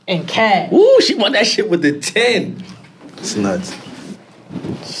and cash. Ooh, she won that shit with the 10. It's nuts.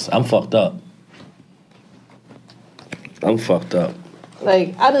 I'm fucked up.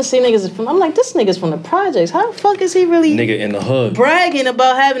 Like I done seen niggas from. I'm like, this nigga's from the projects. How the fuck is he really Nigga in the hood. bragging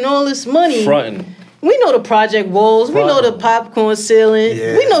about having all this money? Fronting. We know the project walls. We know the popcorn ceiling.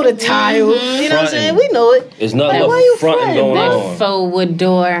 Yeah. We know the tiles. You know what I'm saying? We know it. There's nothing Like, why but you fronting fronting, going bro? on. Forward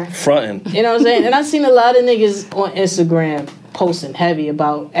door. Fronting. You know what I'm saying? And I seen a lot of niggas on Instagram posting heavy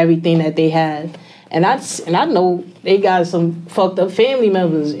about everything that they had. And I know they got some fucked up family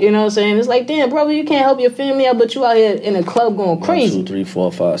members. You know what I'm saying? It's like, damn, brother, you can't help your family out, but you out here in a club going 1, crazy. 2, 3,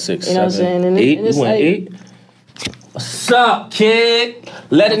 4, 5, 6, You know what I'm 7, saying? And 8. and it's You went like, 8? What's up, kid?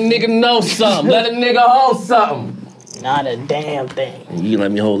 Let a nigga know something. Let a nigga hold something. not a damn thing. You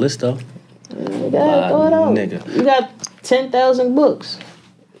let me hold this stuff. You gotta throw it out. Nigga. You got 10,000 books.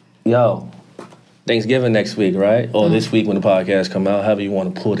 Yo, Thanksgiving next week, right? Or this week when the podcast come out, however you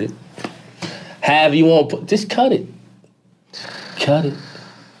want to put it. However you want to put, just cut it. Cut it.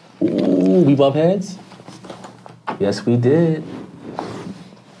 Ooh, we bump heads? Yes, we did.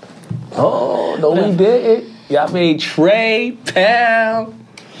 Oh, no, we didn't. Y'all made Trey Pound.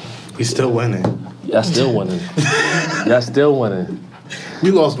 We still winning. Y'all still winning. Y'all still winning.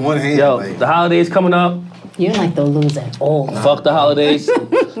 You lost one hand. Yo, like, the holidays coming up. You're like the lose at all. Fuck the holidays.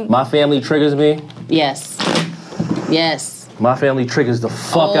 My family triggers me. Yes. Yes. My family triggers the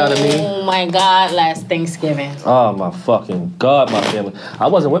fuck out of me. Oh my God! Last Thanksgiving. Oh my fucking God, my family. I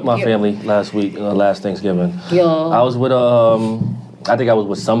wasn't with my family last week, last Thanksgiving. Yo. I was with I think I was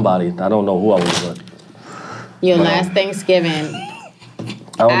with somebody. I don't know who I was with. Your last Thanksgiving.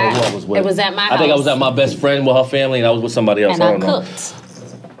 I don't know who I was with. It was at my I think I house. was at my best friend with her family, and I was with somebody else. And I I don't know. cooked.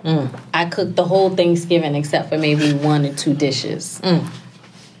 I cooked the whole Thanksgiving except for maybe 1 or 2 dishes. And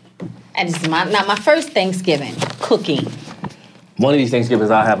it's not my first Thanksgiving cooking. One of these Thanksgivings,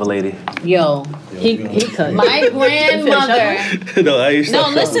 I'll have a lady. Yo, He cut. my grandmother. No, I ain't No,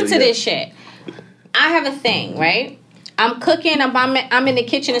 stopped listen talking to yet. this shit. I have a thing, right? I'm cooking. I'm in the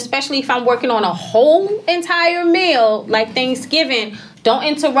kitchen, especially if I'm working on a whole entire meal like Thanksgiving. Don't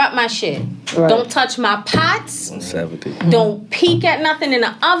interrupt my shit. Right. Don't touch my pots. 170. Don't peek at nothing in the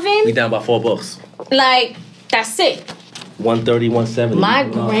We oven. down by $4. Like, that's it. 130, 170. My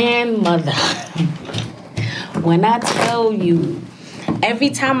grandmother, when I tell you, every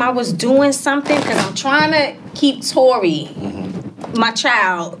time I was doing something, because I'm trying to keep Tori, my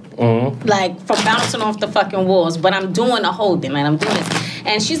child, like from bouncing off the fucking walls, but I'm doing a whole thing, and I'm doing this.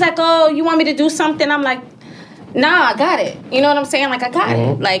 And she's like, oh, you want me to do something? I'm like, Nah, I got it. You know what I'm saying? Like, I got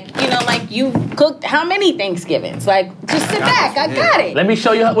it. Like, you know, like, you cooked how many Thanksgivings? Like, just sit back. I got it. Let me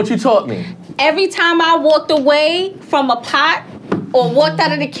show you what you taught me. Every time I walked away from a pot or walked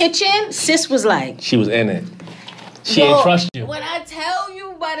out of the kitchen, sis was like... She was in it. She didn't trust you. When I tell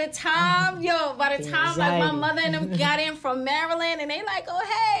you, by the time, like, my mother and them got in from Maryland, and they like, oh,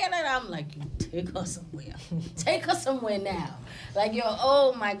 hey, and then I'm like, you take her somewhere. Take her somewhere now. Like, yo,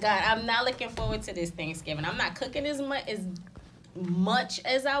 oh, my God. I'm not looking forward to this Thanksgiving. I'm not cooking as much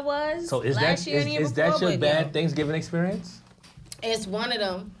as I was So is last year and the year is before. that your bad Thanksgiving experience? It's one of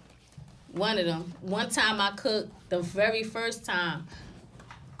them. One time I cooked, the very first time,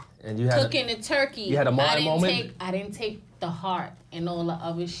 And you had cooking the turkey. You had a moment? I didn't take the heart and all the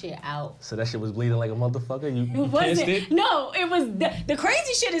other shit out. So that shit was bleeding like a motherfucker? You It pissed wasn't. it? No, it was the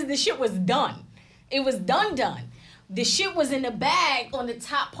crazy shit is the shit was done. It was done. The shit was in the bag on the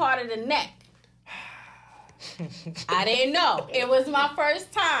top part of the neck. I didn't know. It was my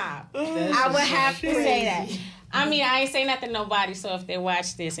first time. I would have to say that. I mean, I ain't say nothing to nobody, so if they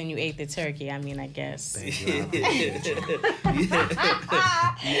watch this and you ate the turkey, I mean, I guess.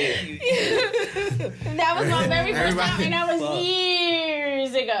 That was my very first time, and that was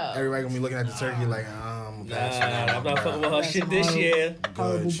years ago. Everybody gonna be looking at the turkey like, I'm not fucking with her shit this year.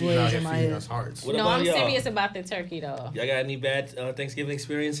 good. She's out here feeding us hearts. What No, about I'm y'all? serious about the turkey, though. Y'all got any bad Thanksgiving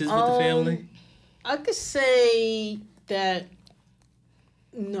experiences with the family? I could say that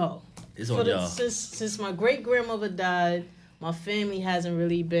no. It's on y'all. Since my great grandmother died, my family hasn't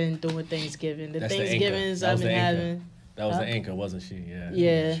really been doing Thanksgiving. The That's the Thanksgivings anchor. That I've was been the anchor. having. That was the anchor, wasn't she?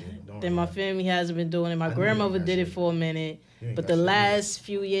 Yeah. Don't Then my family hasn't been doing it. My grandmother did it for a minute, ain't but got the shit last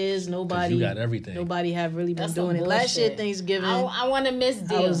few years, nobody, You got everything. nobody have really been That's doing some it. Last year bullshit. Thanksgiving, I want to miss I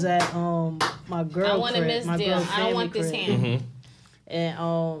deal. was at my girl I want to crib, miss my deal. girl I family don't want this crib. hand. Mm-hmm.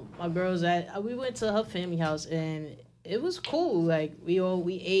 And my girl's at we went to her family house and it was cool. Like we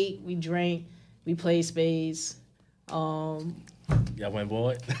ate, we drank, we played spades. Y'all went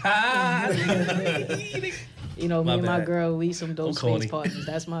bored? You know, My me and my bad. girl, we some dope I'm corny. spades partners.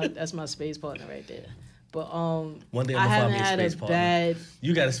 That's my spades partner right there. But One day I I'm gonna haven't find me a had space a partner. bad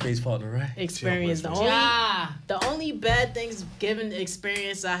You got a space partner, right? experience. Ja. The only bad Thanksgiving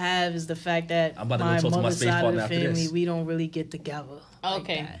experience I have is the fact that I'm about to go my talk to my mother's space side of partner the after family, this. we don't really get together. like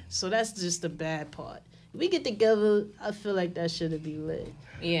Okay. that. So that's just the bad part. If we get together, I feel like that should be lit.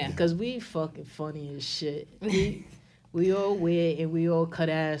 Yeah. Because we fucking funny as shit. We all weird and we all cut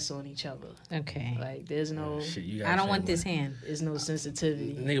ass on each other. Okay. Like there's no Shit, you I don't want this hand. there's no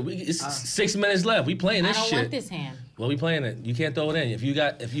sensitivity. Nigga, it's 6 minutes left. We playing I this don't shit. want this hand. Well, we playing it. You can't throw it in. If you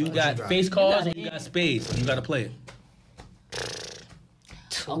got you got? face cards or gotta you got spades, you gotta play it.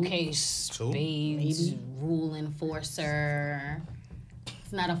 Okay, spades, rule enforcer.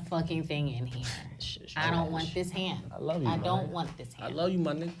 It's not a fucking thing in here. I don't want this hand. I love you, I man. don't want this I hand. love you,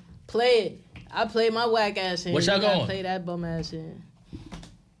 my nigga. Play it. I play my whack ass hand. What y'all You gotta going? Play that bum ass hand.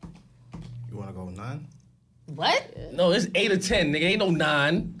 You wanna go 9? What? No, it's 8 or 10, nigga. Ain't no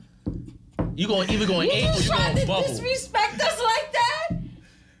 9. You going either going 8 or you trying going to bubble. disrespect us like that?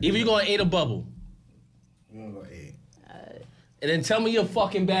 Either you going 8 or bubble. You wanna go 8? And then tell me your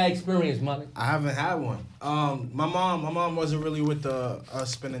fucking bad experience, money. I haven't had one. My mom wasn't really with the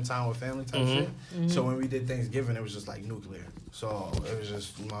us spending time with family type shit. So when we did Thanksgiving, it was just like nuclear. So it was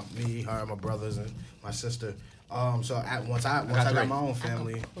just me, her, my brothers, and my sister. So once I got my own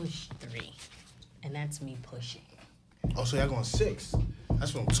family. I could push 3. And that's me pushing. Oh, so y'all going 6?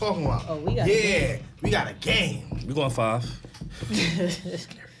 That's what I'm talking about. Oh, we got a game. we got a game. We going 5.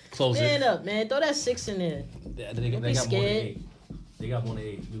 Close Man it. up, man. Throw that 6 in there. They be got more than scared. 8. They got more than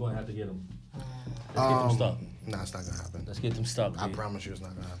 8. We're gonna have to get them. Let's get them stuck. Nah, it's not gonna happen. Let's get them stuck. I G. promise you, it's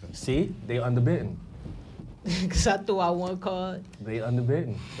not gonna happen. See, they underbitten. Because I threw out one card. They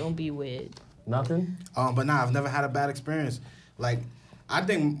underbitten. Don't be weird. Nothing. But nah, I've never had a bad experience. Like, I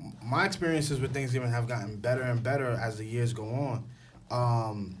think my experiences with Thanksgiving have gotten better and better as the years go on.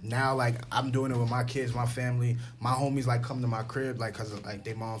 Now, like, I'm doing it with my kids, my family. My homies, like, come to my crib, like, because, like,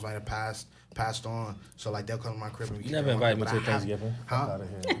 their moms might have passed on. So, like, they'll come to my crib. And we You kick never it on my invited me crib, to but I have- Thanksgiving. Huh? Fuck out of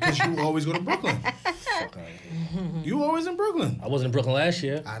here. Because you always go to Brooklyn. Fuck out of here. You always in Brooklyn. I was in Brooklyn last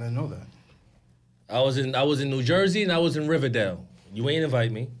year. I didn't know that. I was in New Jersey and I was in Riverdale. You ain't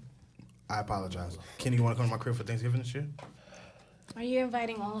invite me. I apologize. Kenny, you want to come to my crib for Thanksgiving this year? Are you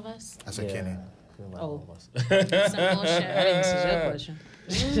inviting all of us? I said Kenny. Oh. Some bullshit. This is your question.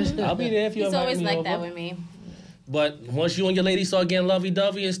 I'll be there if you He's invite always me like over. that with me. But once you and your lady start getting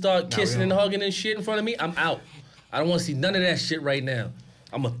lovey-dovey and start Nah, kissing we and don't. hugging and shit in front of me, I'm out. I don't want to see none of that shit right now.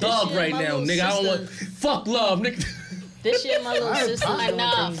 I'm a thug year, right my now, little nigga. I don't want sister- fuck love, nigga. This year, my little sister's doing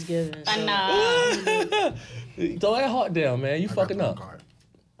Enough. Thanksgiving. So Enough. Throw that heart down, man. You I got fucking my up. card.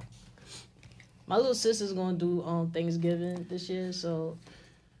 My little sister's gonna do Thanksgiving this year, so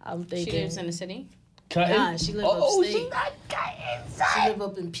I'm She thinking. lives in the city. Cutting? Nah, she live Oh, upstate. she not cutting. She live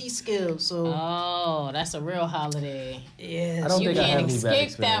up in Peekskill, so Oh, that's a real holiday. yeah. I don't You think I have can't any bad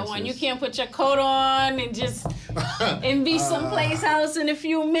escape that one. You experiences. can't put your coat on and just and be someplace else in a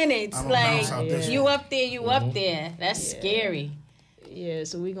few minutes. I'm a bounce out Like this you one. up there, you up there. That's scary. Yeah,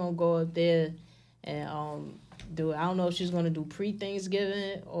 so we gonna go up there and do it. I don't know if she's gonna do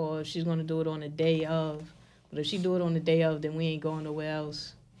pre-Thanksgiving or if she's gonna do it on the day of. But if she do it on the day of, then we ain't going nowhere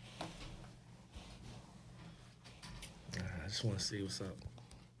else. I just want to see what's up.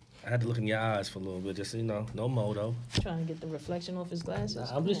 I had to look in your eyes for a little bit, just no mo though. Trying to get the reflection off his glasses.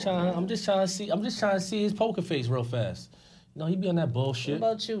 I'm just trying to see his poker face real fast. You know, he be on that What bullshit.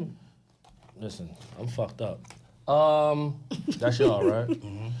 about you? Listen, I'm fucked up. That's y'all, right?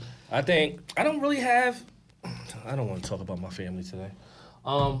 I think I don't really have. I don't want to talk about my family today.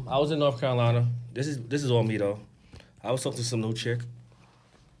 I was in North Carolina. This is all me though. I was talking to some new chick.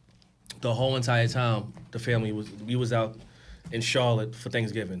 The whole entire time, we was out in Charlotte for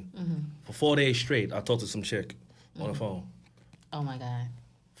Thanksgiving. For 4 days straight, I talked to some chick on the phone. Oh my God.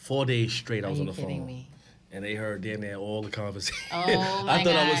 4 days straight, I Are was you on the kidding phone. me? And they heard damn near all the conversation. Oh my I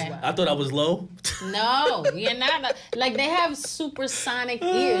God. thought I was low. No, you're not. Like they have supersonic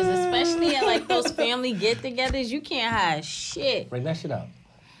ears, especially at like those family get-togethers. You can't hide shit. Bring that shit out.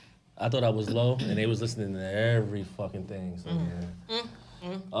 I thought I was low, and they was listening to every fucking thing. So yeah.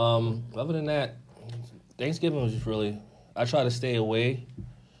 Other than that, Thanksgiving was just really. I try to stay away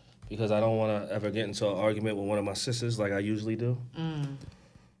because I don't want to ever get into an argument with one of my sisters like I usually do.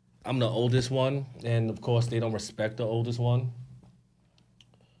 I'm the oldest one, and of course they don't respect the oldest one.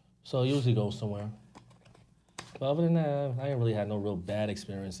 So it usually goes somewhere. But other than that, I ain't really had no real bad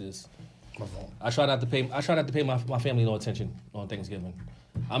experiences. My fault. I try not to pay my family no attention on Thanksgiving.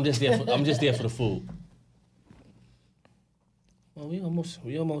 I'm just there for the food. Well,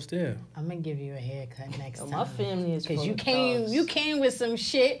 we almost there. I'm gonna give you a haircut next time. My family is because full you of came thugs. you came with some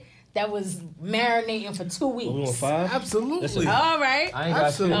shit that was marinating for 2 weeks. We on 5? Absolutely. Listen, All right. I ain't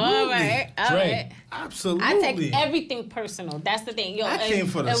got shit. Absolutely. All right. All Dre. right. Absolutely. I take everything personal. That's the thing. Yo, I came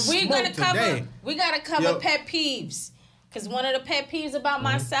for the if we're gonna smoke cover, today. we gotta cover Yo. pet peeves. Cause one of the pet peeves about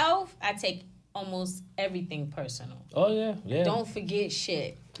myself, I take almost everything personal. Oh yeah. Don't forget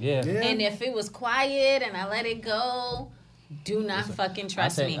shit. Yeah. Yeah. And if it was quiet and I let it go, do not fucking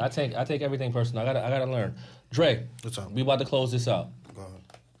trust me. I take everything personal. I gotta learn. Dre, What's up? we about to close this out. Go ahead.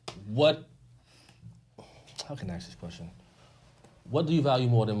 What? How can I ask this question? What do you value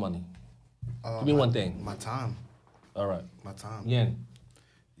more than money? Give me one thing. My time. All right. My time. Yen.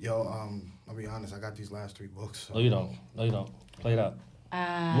 Yo, I'll be honest. I got these last 3 books. So. No, you don't. Play it out. You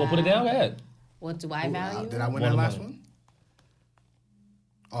Uh, want to put it down? Go ahead. what do I value? Did I win More that than last money. one?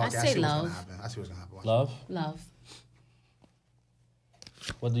 Oh, I okay, say see what's love. gonna happen. I see what's gonna happen. Watch. Love. Love.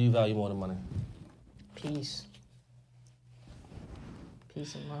 What do you value more than money? Peace.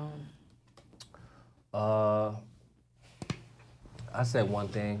 Peace and love. I said one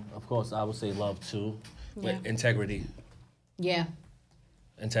thing. Of course, I would say love too. But Yeah. integrity. Yeah.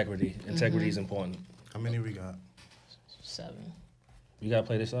 Integrity is important. How many we got? 7. You gotta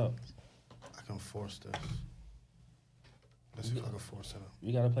play this out. I can force this. Let's see if I can force it up.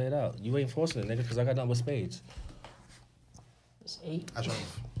 You gotta play it out. You ain't forcing it, nigga, because I got nothing but spades. It's 8. I tried.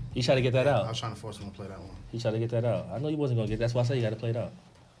 He tried to get that I out. was trying to force him to play that one. He tried to get that out. I know you wasn't gonna get. That's why I said you gotta play it out.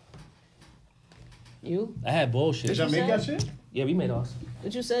 You? I had bullshit. Did y'all you make say? that shit? Yeah, we made ours.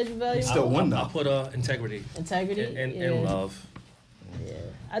 What you said you value? Still won I though. put integrity Integrity and Yeah. love.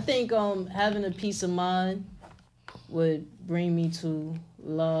 I think having a peace of mind would bring me to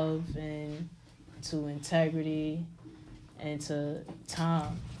love and to integrity and to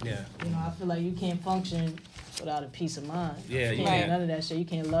time. Yeah. You know, I feel like you can't function without a peace of mind. Yeah, you you can't can't. have none of that shit. You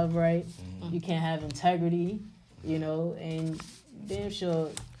can't love right. You can't have integrity. You know, and damn sure.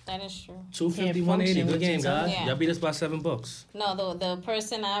 That is true. 250, Can't 180. function Good with game, your time. guys. Yeah. Y'all beat us by 7 books. No, the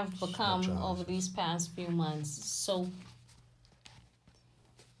person I've become Job. over these past few months, so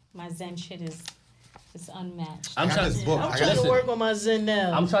my Zen shit is unmatched. I'm I got trying this book. I'm I trying listen. to work on my Zen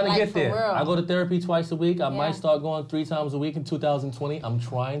now. I'm trying to Like, get for there. real. I go to therapy twice a week. I might Yeah. start going 3 times a week in 2020. I'm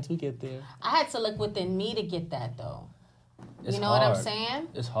trying to get there. I had to look within me to get that though. It's You know what I'm hard. saying?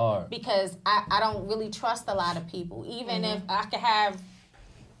 It's hard. Because I don't really trust a lot of people. Even if I could have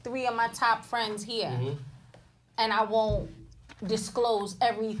 3 of my top friends here and I won't disclose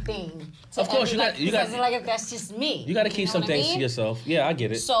everything to Of course, everybody, you got- because like if that's just me. You got to keep know some what I things mean? to yourself. Yeah, I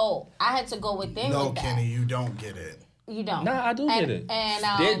get it. So I had to go within No, with that. Kenny, you don't get it. You don't. Nah, I do And- get it.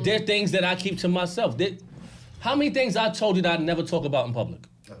 And There are things that I keep to myself. How many things I told you that I never talk about in public?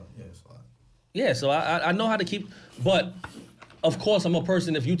 Oh, yeah, it's a lot. Yeah, so I know how to keep, but of course I'm a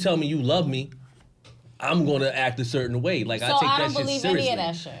person. If you tell me you love me, I'm gonna act a certain way. Like So I take I that don't shit believe seriously. any of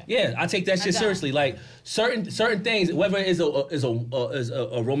that shit. Yeah, I take that shit don't. seriously. Like certain things, whether it's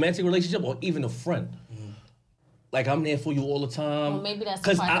a romantic relationship or even a friend. Like I'm there for you all the time. Well, maybe that's the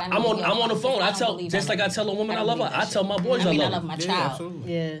because part that I I'm need on to I'm on the get phone. on, I because I tell don't believe just I like I love tell a woman I I don't love her. believe I that tell my shit. boys I mean, I I love love them. my Yeah, child.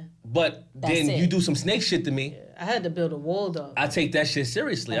 absolutely. Yeah. But That's then it. you do some snake shit to me. I had to build a wall up. I take that shit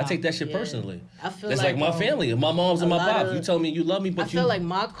seriously. I Wow. take that shit Yeah. personally. I feel That's like my like, family, my moms and a my lot pops. of- You tell me you love me, but I feel like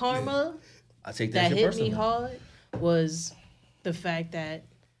my karma I take that that shit hit personally. me hard was the fact that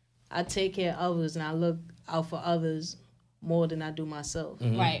I take care of others and I look out for others more than I do myself.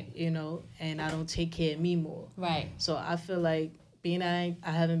 Mm-hmm. Right. You know, and I don't take care of me more. Right. So I feel like being I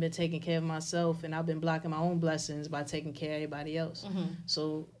haven't been taking care of myself, and I've been blocking my own blessings by taking care of everybody else.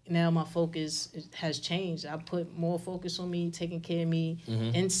 So now my focus has changed. I put more focus on me, taking care of me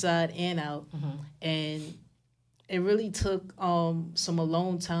inside and out, and it really took some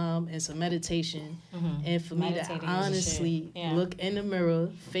alone time and some meditation, and for me Meditating is to a honestly shit. Yeah. look in the mirror,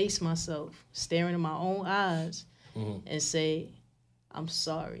 face myself, staring in my own eyes, and say, "I'm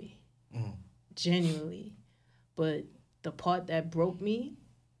sorry." Genuinely. But the part that broke me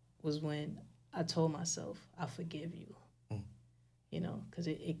was when I told myself, I forgive you. You know, because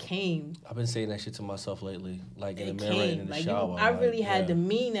it came. I've been saying that shit to myself lately, like in It the mirror and came. in the Like, shower. I really like, had yeah. to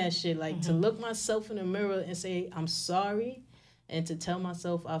mean that shit. Like, to look myself in the mirror and say, I'm sorry, and to tell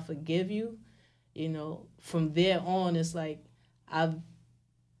myself, I forgive you. You know, from there on, it's like I've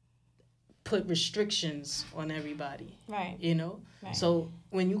put restrictions on everybody. Right. You know? Right. So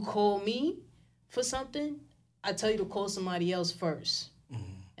when you call me for something, I tell you to call somebody else first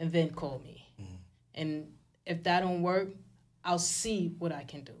and then call me. And if that don't work, I'll see what I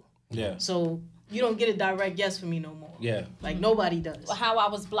can do. Yeah. So you don't get a direct yes from me no more. Yeah. Like nobody does. How I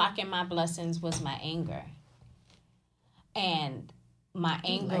was blocking my blessings was my anger. And my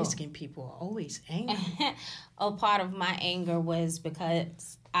anger. Light skinned people are always angry. A part of my anger was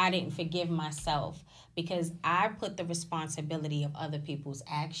because I didn't forgive myself, because I put the responsibility of other people's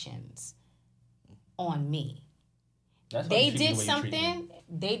actions on me. That's why They you treat me did the way you treat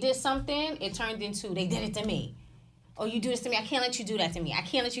me. something, it turned into they did it to me. Oh, you do this to me. I can't let you do that to me. I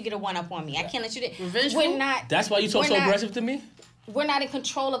can't let you get a one up on me. I can't let you do Revengeful? We're not. That's why you talk we're so not- aggressive to me? We're not in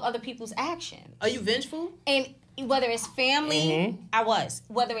control of other people's actions. Are you vengeful? And whether it's family, I was.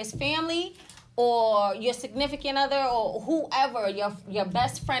 Whether it's family or your significant other or whoever, your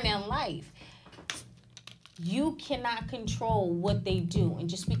best friend in life, you cannot control what they do. And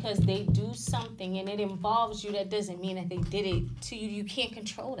just because they do something and it involves you, that doesn't mean that they did it to you. You can't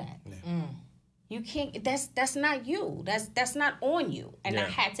control that. You can't. That's not you. That's not on you. And I Yeah.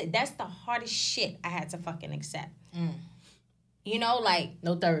 had to. That's the hardest shit I had to fucking accept. You know, like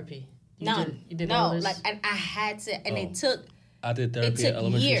No therapy. none. You did no, all this? like and I had to, and it took. I did therapy took at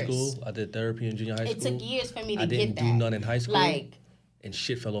elementary years. school. I did therapy in junior high school. It took years for me to I get didn't that. do none in high school. Like and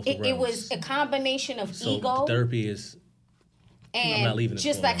shit fell off the it rails. was a combination of so ego therapy is and not leaving this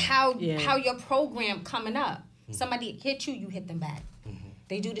just for like long. how your program coming up. Somebody hit you, you hit them back.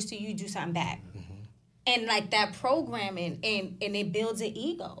 They do this to you, you do something back. And like that programming and it builds an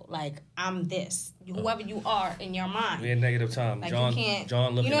ego. Like I'm this, whoever you are in your mind. we in negative time. Like John, you can't,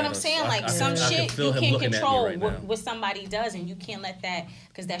 John looking you know what at I'm us. saying? Like I some can shit feel you him can't looking at me control right now. what somebody does, and you can't let that,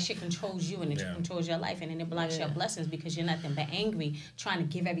 because that shit controls you and it Yeah. controls your life, and then it blocks your blessings because you're nothing but angry, trying to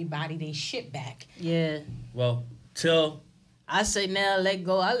give everybody their shit back. Yeah. Well, till I say now let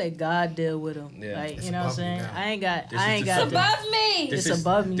go. I let God deal with them. Yeah. Like, It's you know what I'm above me saying? now. I ain't got This I is ain't the got sub- that. Above me, It's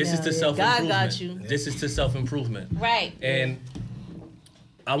above me This now, is to yeah. self God improvement. got you. This is to self improvement. right? And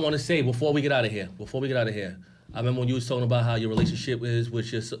I want to say before we get out of here, I remember when you was talking about how your relationship is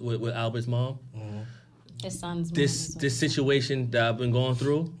with with Albert's mom. His son's This situation that I've been going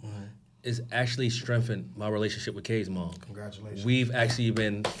through is actually strengthened my relationship with Kay's mom. Congratulations. We've actually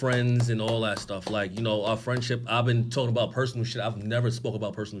been friends and all that stuff. Like, you know, our friendship, I've been talking about personal shit. I've never spoke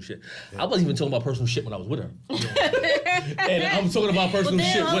about personal shit. I wasn't even talking about personal shit when I was with her. And I'm talking about personal But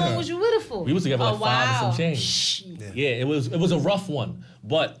then shit how with long her. was you with her for? We was together like Oh, 5 and wow. some change. Yeah, it was a rough one.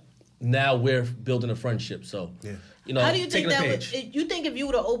 But now we're building a friendship. So, Yeah. you know, How do you think taking a that would, page. you think if you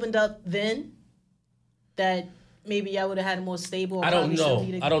would have opened up then, that maybe y'all would have had a more stable or I don't probably still know. be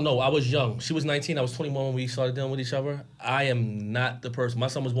together? I don't know. I was young. She was 19. I was 21 when we started dealing with each other. I am not the person. My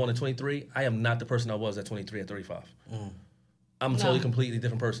son was born at 23. I am not the person I was at 23 at 35. I'm a totally completely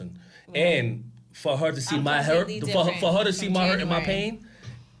different person. And for her to see I'm my hurt, completely for different her to see from my hurt and my January. pain,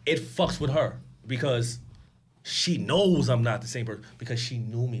 it fucks with her because she knows I'm not the same person because she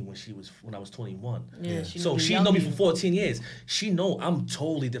knew me when I was 21. Yeah. So she known me for 14 years. She know I'm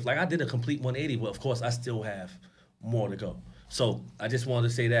totally different. Like I did a complete 180, but of course I still have more to go. So I just wanted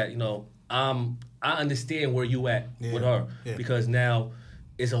to say that, I understand where you at with her because now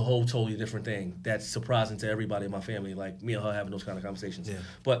it's a whole totally different thing that's surprising to everybody in my family, like me and her having those kind of conversations. Yeah.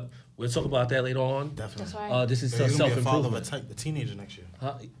 But we'll talk about that later on. Definitely. That's right. This is He's gonna be a father self-improvement. of a teenager next year.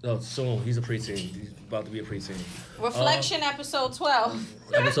 No, soon. He's a preteen. He's about to be a preteen. Reflection episode 12.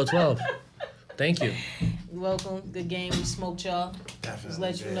 Episode 12. Thank you. You're welcome. Good game. We smoked y'all. Definitely. Just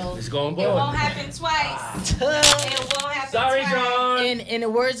let you know. It's going It won't on. happen twice. It won't happen Sorry, twice. John. In the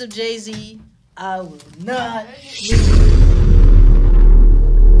words of Jay-Z, I will not leave.